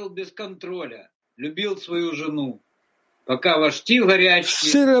 Правил без контроля, любил свою жену. Пока вожди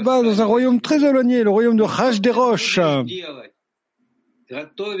горячие. C'est là-bas dans un royaume très éloigné, le royaume de Hachderosh.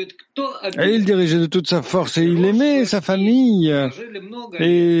 Et il dirigeait de toute sa force et il aimait sa famille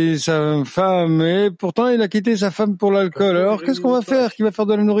et sa femme. Et pourtant, il a quitté sa femme pour l'alcool. Alors, qu'est-ce qu'on va faire? Qui va faire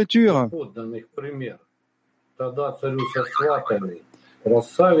de la nourriture?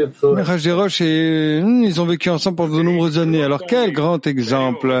 Hachderosh et ils ont vécu ensemble pendant de nombreuses années. Alors, quel grand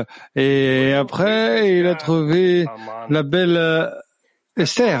exemple! Et après, il a trouvé la belle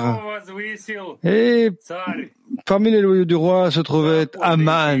Esther. Et parmi les loyaux du roi se trouvait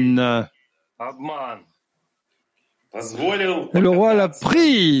Aman. Et le roi l'a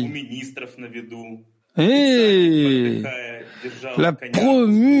pris et l'a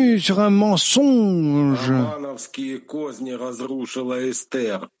promu sur un mensonge.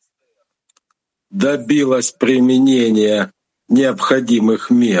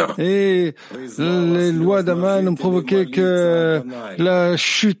 Et les lois d'Aman ont provoqué que la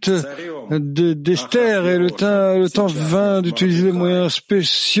chute d'Esther et le temps vint d'utiliser des moyens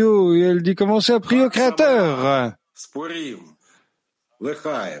spéciaux et elle dit commencez à prier au Créateur.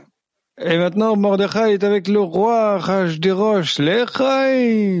 Et maintenant Mordechai est avec le roi Hachderosh, les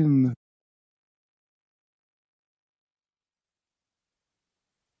Chaim.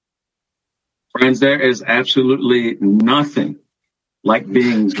 Friends, there is absolutely nothing like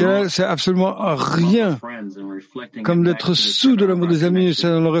being c'est absolument rien comme d'être sous de l'amour des amis,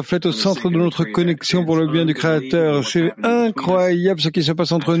 ça le reflète au centre de notre connexion pour le bien du Créateur. C'est incroyable ce qui se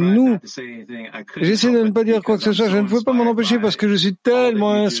passe entre nous. J'essaie de ne pas dire quoi que ce soit, je ne pouvais pas m'en empêcher parce que je suis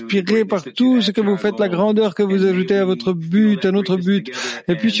tellement inspiré par tout ce que vous faites, la grandeur que vous ajoutez à votre but, à notre but.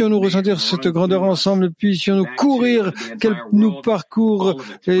 Et puissions-nous ressentir cette grandeur ensemble, et puissions-nous courir, qu'elle nous parcourt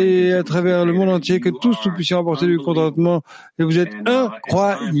et à travers le monde entier, que tous nous puissions apporter du contentement. Et vous êtes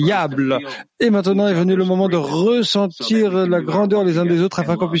incroyable. Et maintenant est venu le moment de ressentir la grandeur les uns des autres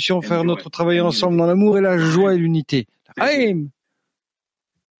afin qu'on puisse faire notre travail ensemble dans l'amour et la joie et l'unité. Amen.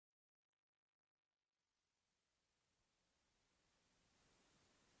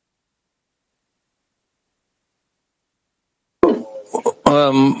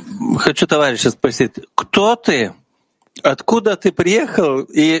 Хочу товарища спросить, кто ты? Откуда ты приехал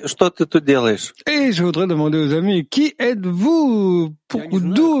и что ты тут делаешь? Et je voudrais demander aux amis, qui êtes-vous?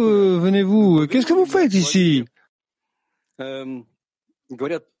 D'où venez-vous? Qu'est-ce que vous faites ici?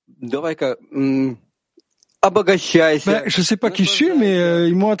 Говорят, давай-ка обогащайся. Je sais pas qui je suis, mais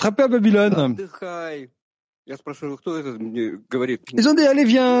ils m'ont attrapé à Babylone. Я спрашиваю, кто это? Мне говорит. Ils ont dit, allez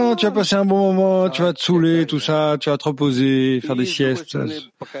viens, tu vas passer un bon moment, tu vas te saouler, tout ça, tu vas te reposer, faire des siestes.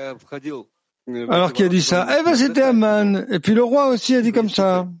 Alors qui a dit ça? Eh ben c'était Aman. Et puis le roi aussi a dit comme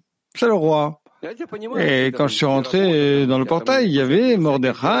ça. C'est le roi. Et quand je suis rentré dans le portail, il y avait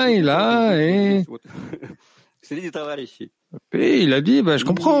Mordechai là et il a dit, je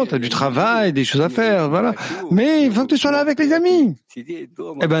comprends, t'as du travail, des choses à faire, voilà. Mais il faut que tu sois là avec les amis.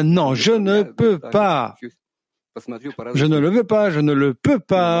 Eh ben non, je ne peux pas. Je ne le veux pas, je ne le peux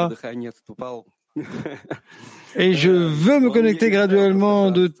pas. Et je veux me connecter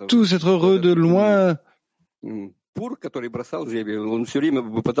graduellement, de tous être heureux de loin. Пур, который бросал жребий, он все время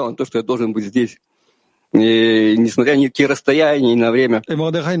выпадал на то, что я должен быть здесь. И несмотря ни на какие расстояния, ни на время. Et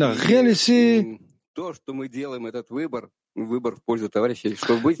Mordechai n'a rien laissé. То, что мы делаем этот выбор в пользу товарищей,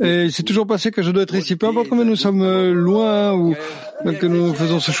 чтобы быть. Et c'est toujours passé que je dois être ici, peu importe combien nous sommes loin ou que nous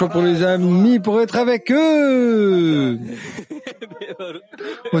faisons ce choix pour les amis, pour être avec eux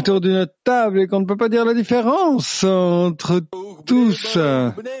autour d'une table et qu'on ne peut pas dire la différence entre tous.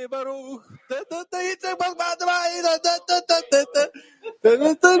 La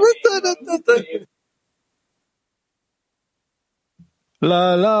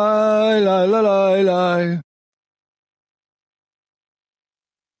la la la la la.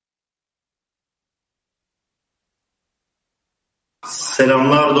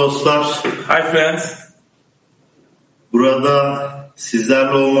 Selamlar dostlar. Hi friends. Burada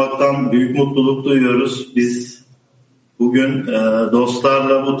sizlerle olmaktan büyük mutluluk duyuyoruz. Biz bugün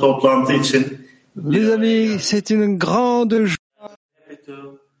dostlarla bu toplantı için Les amis, c'est une grande joie.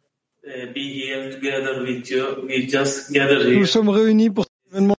 Be here together with you. We just gather here. Nous sommes réunis pour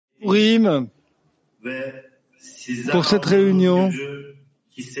cet événement Purim, pour cette réunion.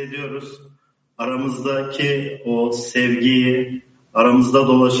 Hissediyoruz. Aramızdaki o sevgiyi, aramızda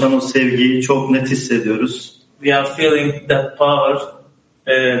dolaşan o sevgiyi çok net hissediyoruz. We are feeling that power.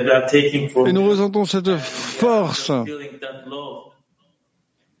 We are taking from. Et nous ressentons cette force.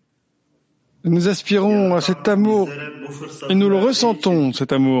 Nous aspirons à cet amour et nous le ressentons,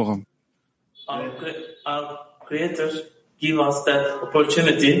 cet amour. Our Creator give us that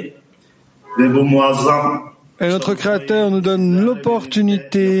opportunity. Et notre Créateur nous donne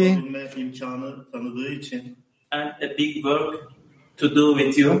l'opportunité And a big work to do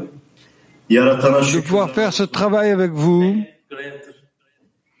with you. de pouvoir faire ce travail avec vous.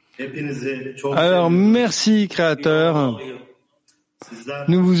 Alors merci Créateur.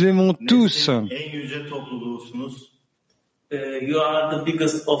 Nous vous aimons tous. You are the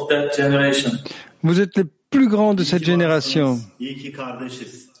biggest of that generation. Vous êtes les plus grands de cette génération. We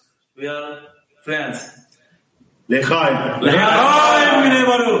are friends.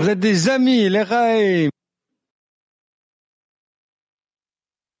 Vous êtes des amis, l'Echaim.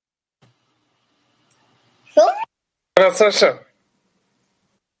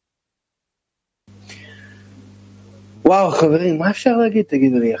 וואו, חברים, מה אפשר להגיד,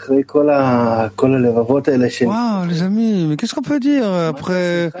 תגידו לי, אחרי כל הלבבות האלה Waouh, les amis, mais qu'est-ce qu'on peut dire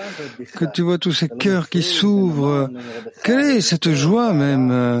après que tu vois tous ces cœurs qui s'ouvrent? Quelle est cette joie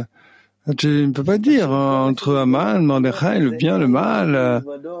même? Tu ne peux pas dire entre Aman, Mordechai, le bien, le mal.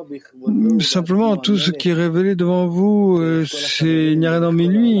 Simplement, tout ce qui est révélé devant vous, il n'y a rien hormis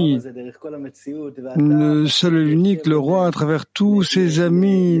lui. Le seul et l'unique, le roi, à travers tous ses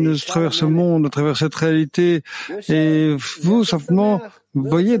amis, à travers ce monde, à travers cette réalité. Et vous, simplement, vous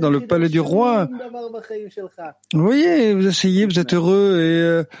voyez dans le palais du roi, vous voyez, vous essayez, vous êtes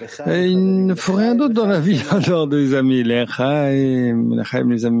heureux et il ne faut rien d'autre dans la vie alors des amis, l'Echaim,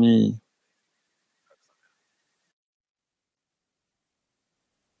 les amis.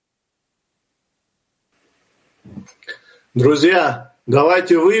 Друзья,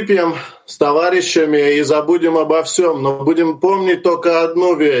 давайте выпьем с товарищами и забудем обо всем, но будем помнить только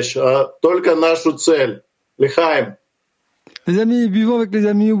одну вещь, только нашу цель. L'Echaim. Les amis, buvons avec les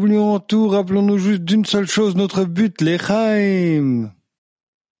amis, oublions tout, rappelons-nous juste d'une seule chose, notre but, l'Echaim.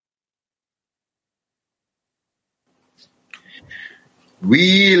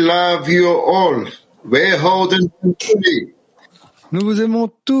 We love you all. Nous vous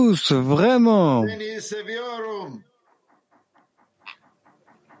aimons tous, vraiment.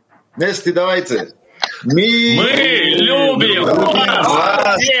 Вместе давайте. Мы любим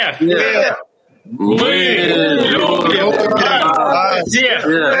вас всех. Мы любим вас всех.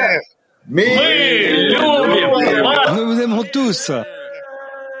 Мы любим вас. Nous vous aimons tous.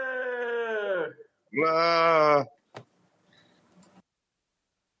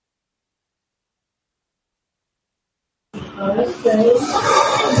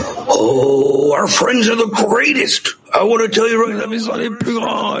 Oh, our friends are the greatest. I want to tell you right now. Les amis sont les plus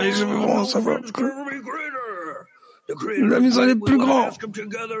grands et je veux vraiment savoir que les amis sont les plus grands.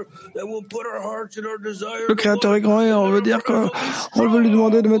 Le Créateur est grand et on veut dire qu'on veut lui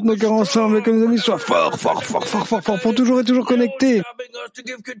demander de mettre nos cœurs ensemble et que nos amis soient forts, pour toujours et toujours connectés.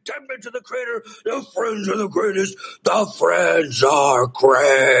 The friends are the greatest. The friends are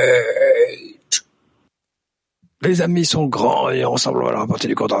great. Les amis sont grands et ensemble on va leur apporter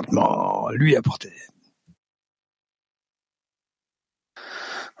du contentement. Lui apporter.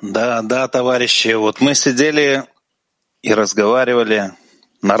 Да, товарищи, вот мы сидели и разговаривали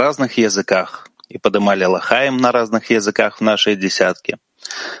на разных языках и поднимали лахаим на разных языках в нашей десятке.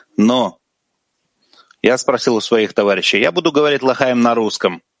 Но я спросил у своих товарищей, я буду говорить лахаим на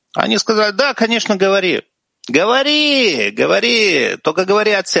русском. Они сказали, да, конечно, говори. Говори, только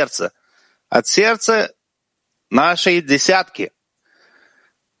говори от сердца. От сердца нашей десятки.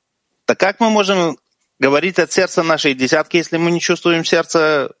 Так как мы можем говорить от сердца нашей десятки, если мы не чувствуем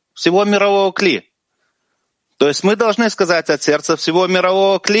сердца всего мирового кли? То есть мы должны сказать от сердца всего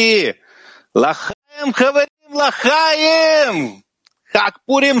мирового кли. Лахаем, хаварим, лахаем! Хаг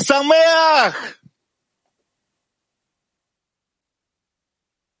Пурим Самеах!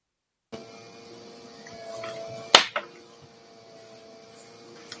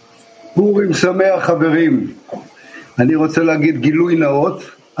 פורים שמח חברים. אני רוצה להגיד גילוי נאות.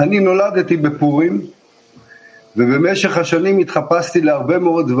 אני נולדתי בפורים, ובמשך השנים התחפשתי להרבה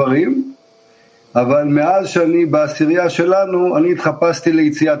מאוד דברים, אבל מאז שאני בעשירייה שלנו, אני התחפשתי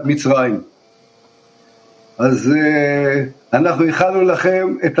ליציאת מצרים. אז אנחנו הכנו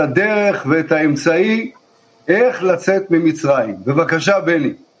לכם את הדרך ואת האמצעי איך לצאת ממצרים. בבקשה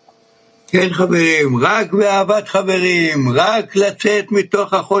בני. כן חברים, רק באהבת חברים, רק לצאת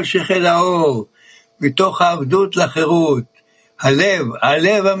מתוך החושך אל האור, מתוך העבדות לחירות.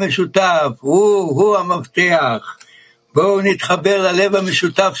 הלב המשותף, הוא המפתח. בואו נתחבר ללב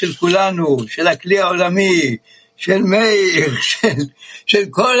המשותף של כולנו, של הכלי העולמי, של מאיר, של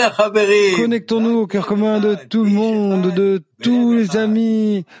כל החברים. Connectons-nous au cœur commun de tout le monde, de tous les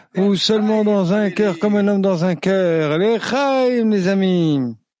amis, ou seulement dans un cœur comme un homme dans un cœur. Les Chaim, les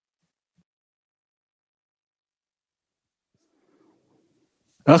amis.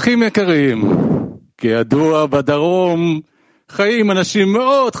 אחים יקרים, כידוע בדרום חיים אנשים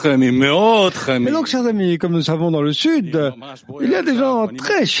מאוד חמים, מאוד חמים. Et donc, chers amis, comme nous savons dans le sud, il y a des gens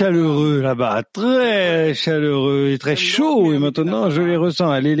très chaleureux là-bas, très chaleureux et très chauds, et maintenant je les ressens.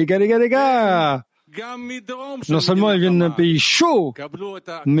 Allez les gars, non seulement ils viennent d'un pays chaud,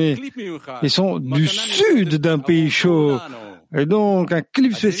 mais ils sont du sud d'un pays chaud. Et donc, un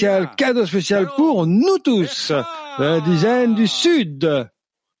clip spécial, cadeau spécial pour nous tous, la dizaine du sud.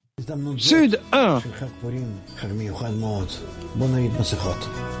 Sud 1.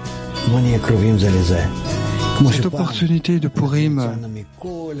 Cette opportunité de Purim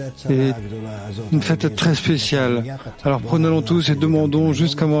est une fête très spéciale. Alors prenons-le tous et demandons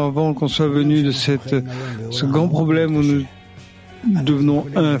jusqu'à avant qu'on soit venu de ce grand problème où nous devenons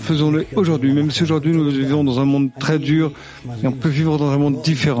un, faisons-le aujourd'hui. Même si aujourd'hui nous vivons dans un monde très dur, et on peut vivre dans un monde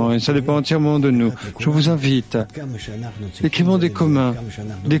différent, et ça dépend entièrement de nous. Je vous invite, écrivons des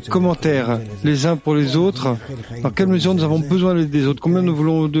commentaires les uns pour les autres. Dans quelle mesure nous avons besoin des autres? Combien nous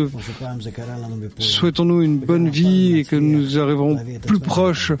voulons souhaitons-nous une bonne vie et que nous arriverons plus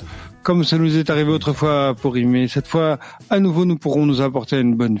proches, comme ça nous est arrivé autrefois à Purim. Et cette fois, à nouveau, nous pourrons nous apporter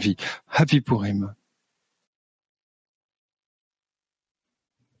une bonne vie. Happy Purim.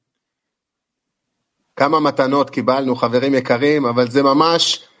 Combien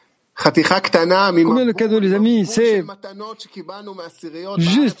de cadeaux, les amis? C'est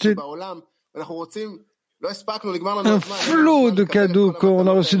juste un flot de cadeaux qu'on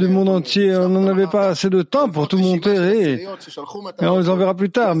a reçus du monde entier. On n'en avait pas assez de temps pour tout monter et on les enverra plus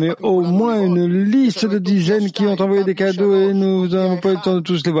tard, mais au moins une liste de dizaines qui ont envoyé des cadeaux et nous n'avons pas eu le temps de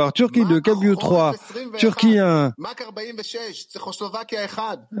tous les voir. Turquie 2, Kabio 3, Turquie 1,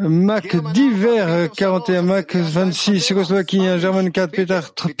 Mac Diver 41, Mac 26, Tchécoslovaquie 1, German 4,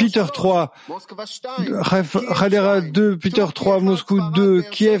 Peter 3, Khadera 2, Peter 3, Moscou 2,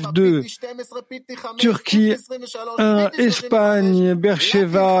 Kiev 2, Turquie 1, Espagne,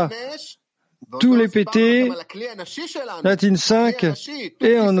 Bercheva, tous les PT, Latine 5,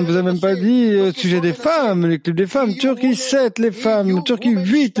 et on ne vous a même pas dit au sujet des femmes, les clips des femmes, Turquie 7, les femmes, Turquie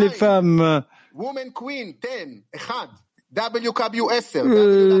 8, les femmes,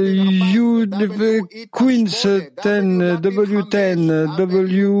 Queens 10, W10,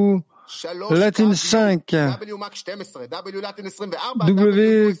 W Latine 5,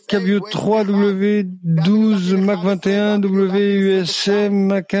 W Cabio 3, W 12, Mac 21, W USM,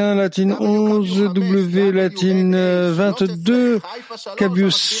 Mac 1, Latine 11, W Latine 22, Cabio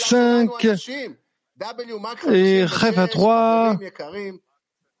 5 et Haifa 3,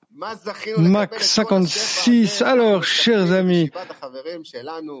 Mac 56. Alors, chers amis,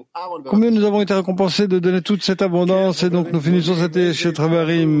 combien nous avons été récompensés de donner toute cette abondance, et donc nous finissons cette Eshet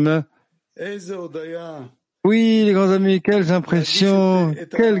Havarim. Oui, les grands amis, quelles impressions,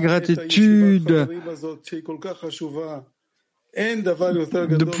 quelle gratitude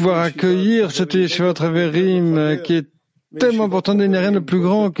de pouvoir accueillir cette Yeshivat Haverim qui est tellement important. Il n'y a rien de plus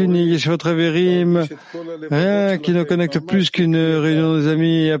grand qu'une Yeshivat Haverim, rien qui ne connecte plus qu'une réunion des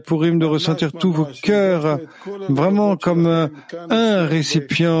amis à Purim, de ressentir tous vos cœurs vraiment comme un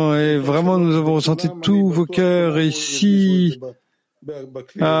récipient, et vraiment nous avons ressenti tous vos cœurs ici.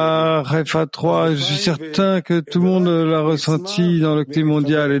 Haifa 3, je suis certain que tout le monde l'a ressenti dans le climat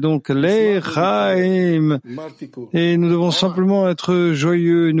mondial, et donc les Chaim. Et nous devons simplement être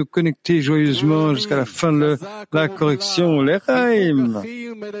joyeux et nous connecter joyeusement jusqu'à la fin de la correction. Les Chaim.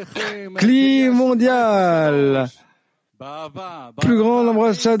 Climat mondial. Plus grande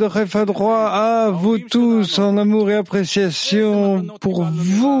embrassade de Haïfa droit à vous tous en amour et appréciation pour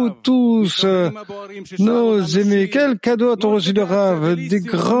vous tous, nos aimés. Quel cadeau a-t-on reçu de Rav? Des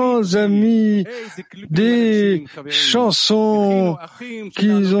grands amis, des chansons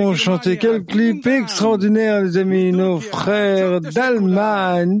qu'ils ont chantées. Quel clip extraordinaire, les amis. Nos frères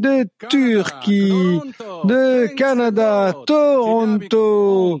d'Allemagne, de Turquie, de Canada,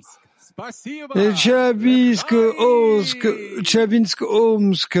 Toronto, et Chelyabinsk,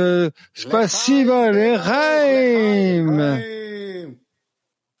 Omsk, Spasiba Lechaim.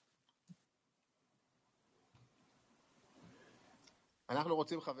 אנחנו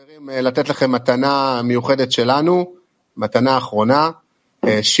רוצים, חברים, לתת לכם מתנה מיוחדת שלנו, מתנה אחרונה,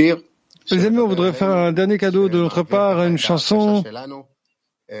 שיר. Les amis, on voudrait faire un dernier cadeau de notre part, une chanson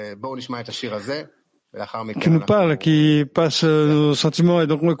בואו נשמע את השיר הזה. qui nous parle, qui passe nos sentiments, et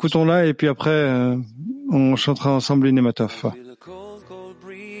donc écoutons-la, et puis après, on chantera ensemble une Nematov.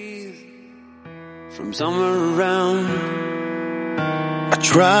 From somewhere around, I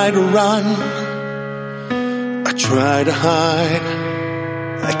try to run, I try to hide,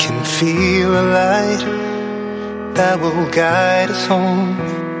 I can feel a light that will guide us home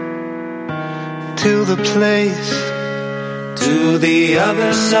to the place, to the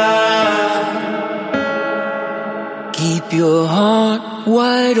other side. Keep your heart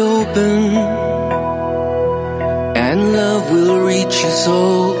wide open, and love will reach your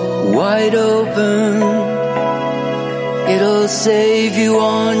soul wide open. It'll save you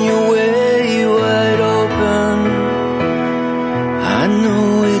on your way wide open. I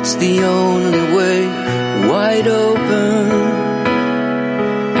know it's the only way wide open,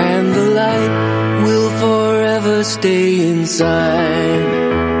 and the light will forever stay inside.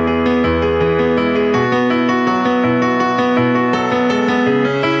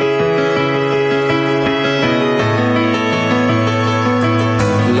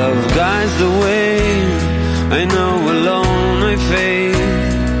 The way I know alone I fade.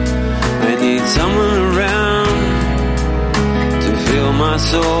 I need someone around to fill my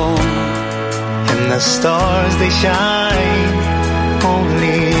soul. And the stars they shine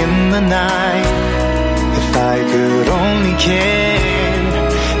only in the night. If I could only care,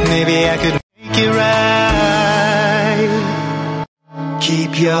 maybe I could make it right.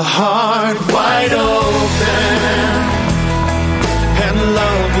 Keep your heart wide open, and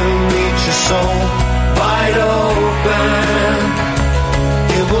love will reach your soul wide open.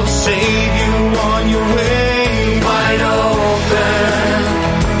 It will save you on your way wide open.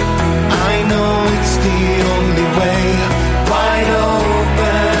 I know it's the only way wide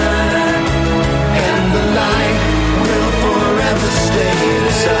open, and the light will forever stay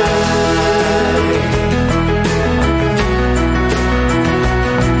inside.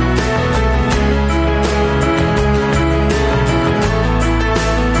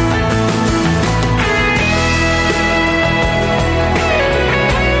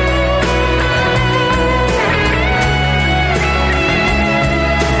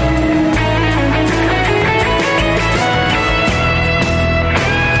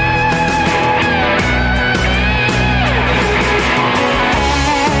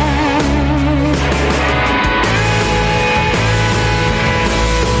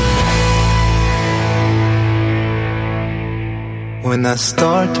 When I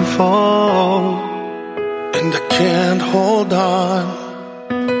start to fall and I can't hold on,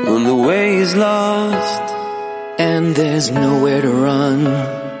 when the way is lost and there's nowhere to run,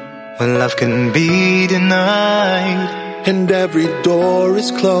 when love can be denied and every door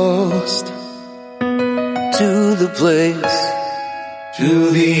is closed, to the place, to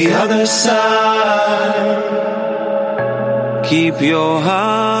the other side. Keep your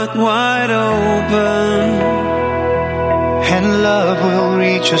heart wide open, and love will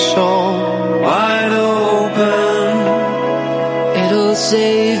reach your soul wide open. It'll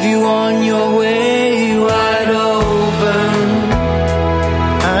save you on your way wide open.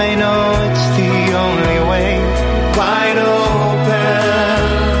 I know it's the only way wide open.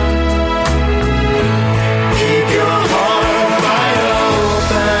 Keep your heart wide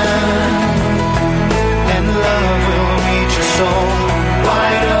open, and love will reach your soul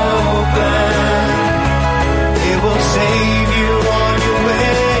wide open. It will save you on your way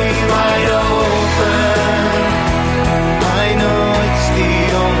wide open. I know it's the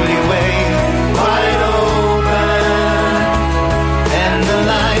only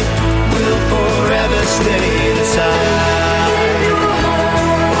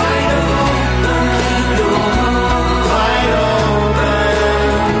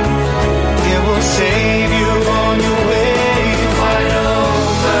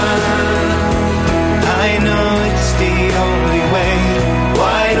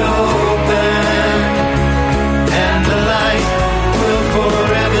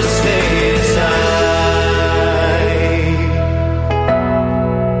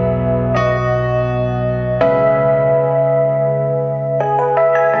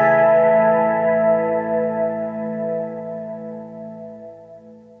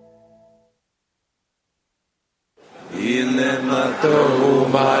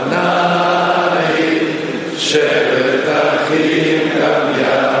ומנעים, שבת אחים גם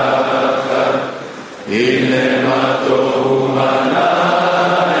יחד. הנה מה טוב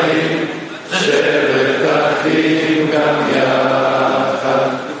ומנעים, שבת אחים גם יחד.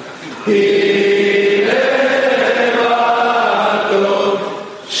 הנה מה טוב,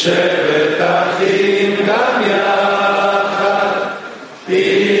 שבת אחים גם יחד.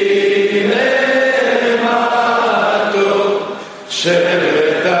 הנה מה טוב,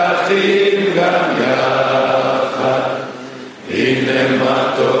 שבת אחים גם יחד. הנה מה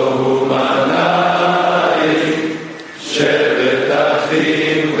טוב ומנעים, שבת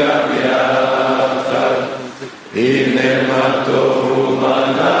אחים גם יחד. הנה מה טוב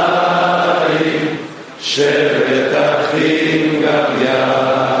ומנעים, שבת אחים גם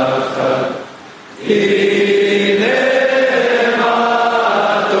יחד. הנה מה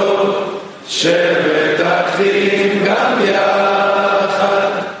טוב, שבת אחים גם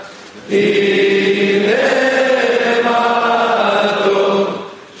יחד. הנה מה טוב,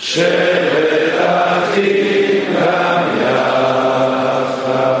 שבת אחים גם יחד.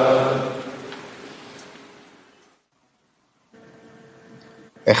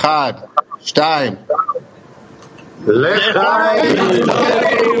 1, 2. לחיים.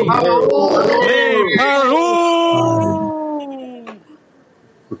 ברוך.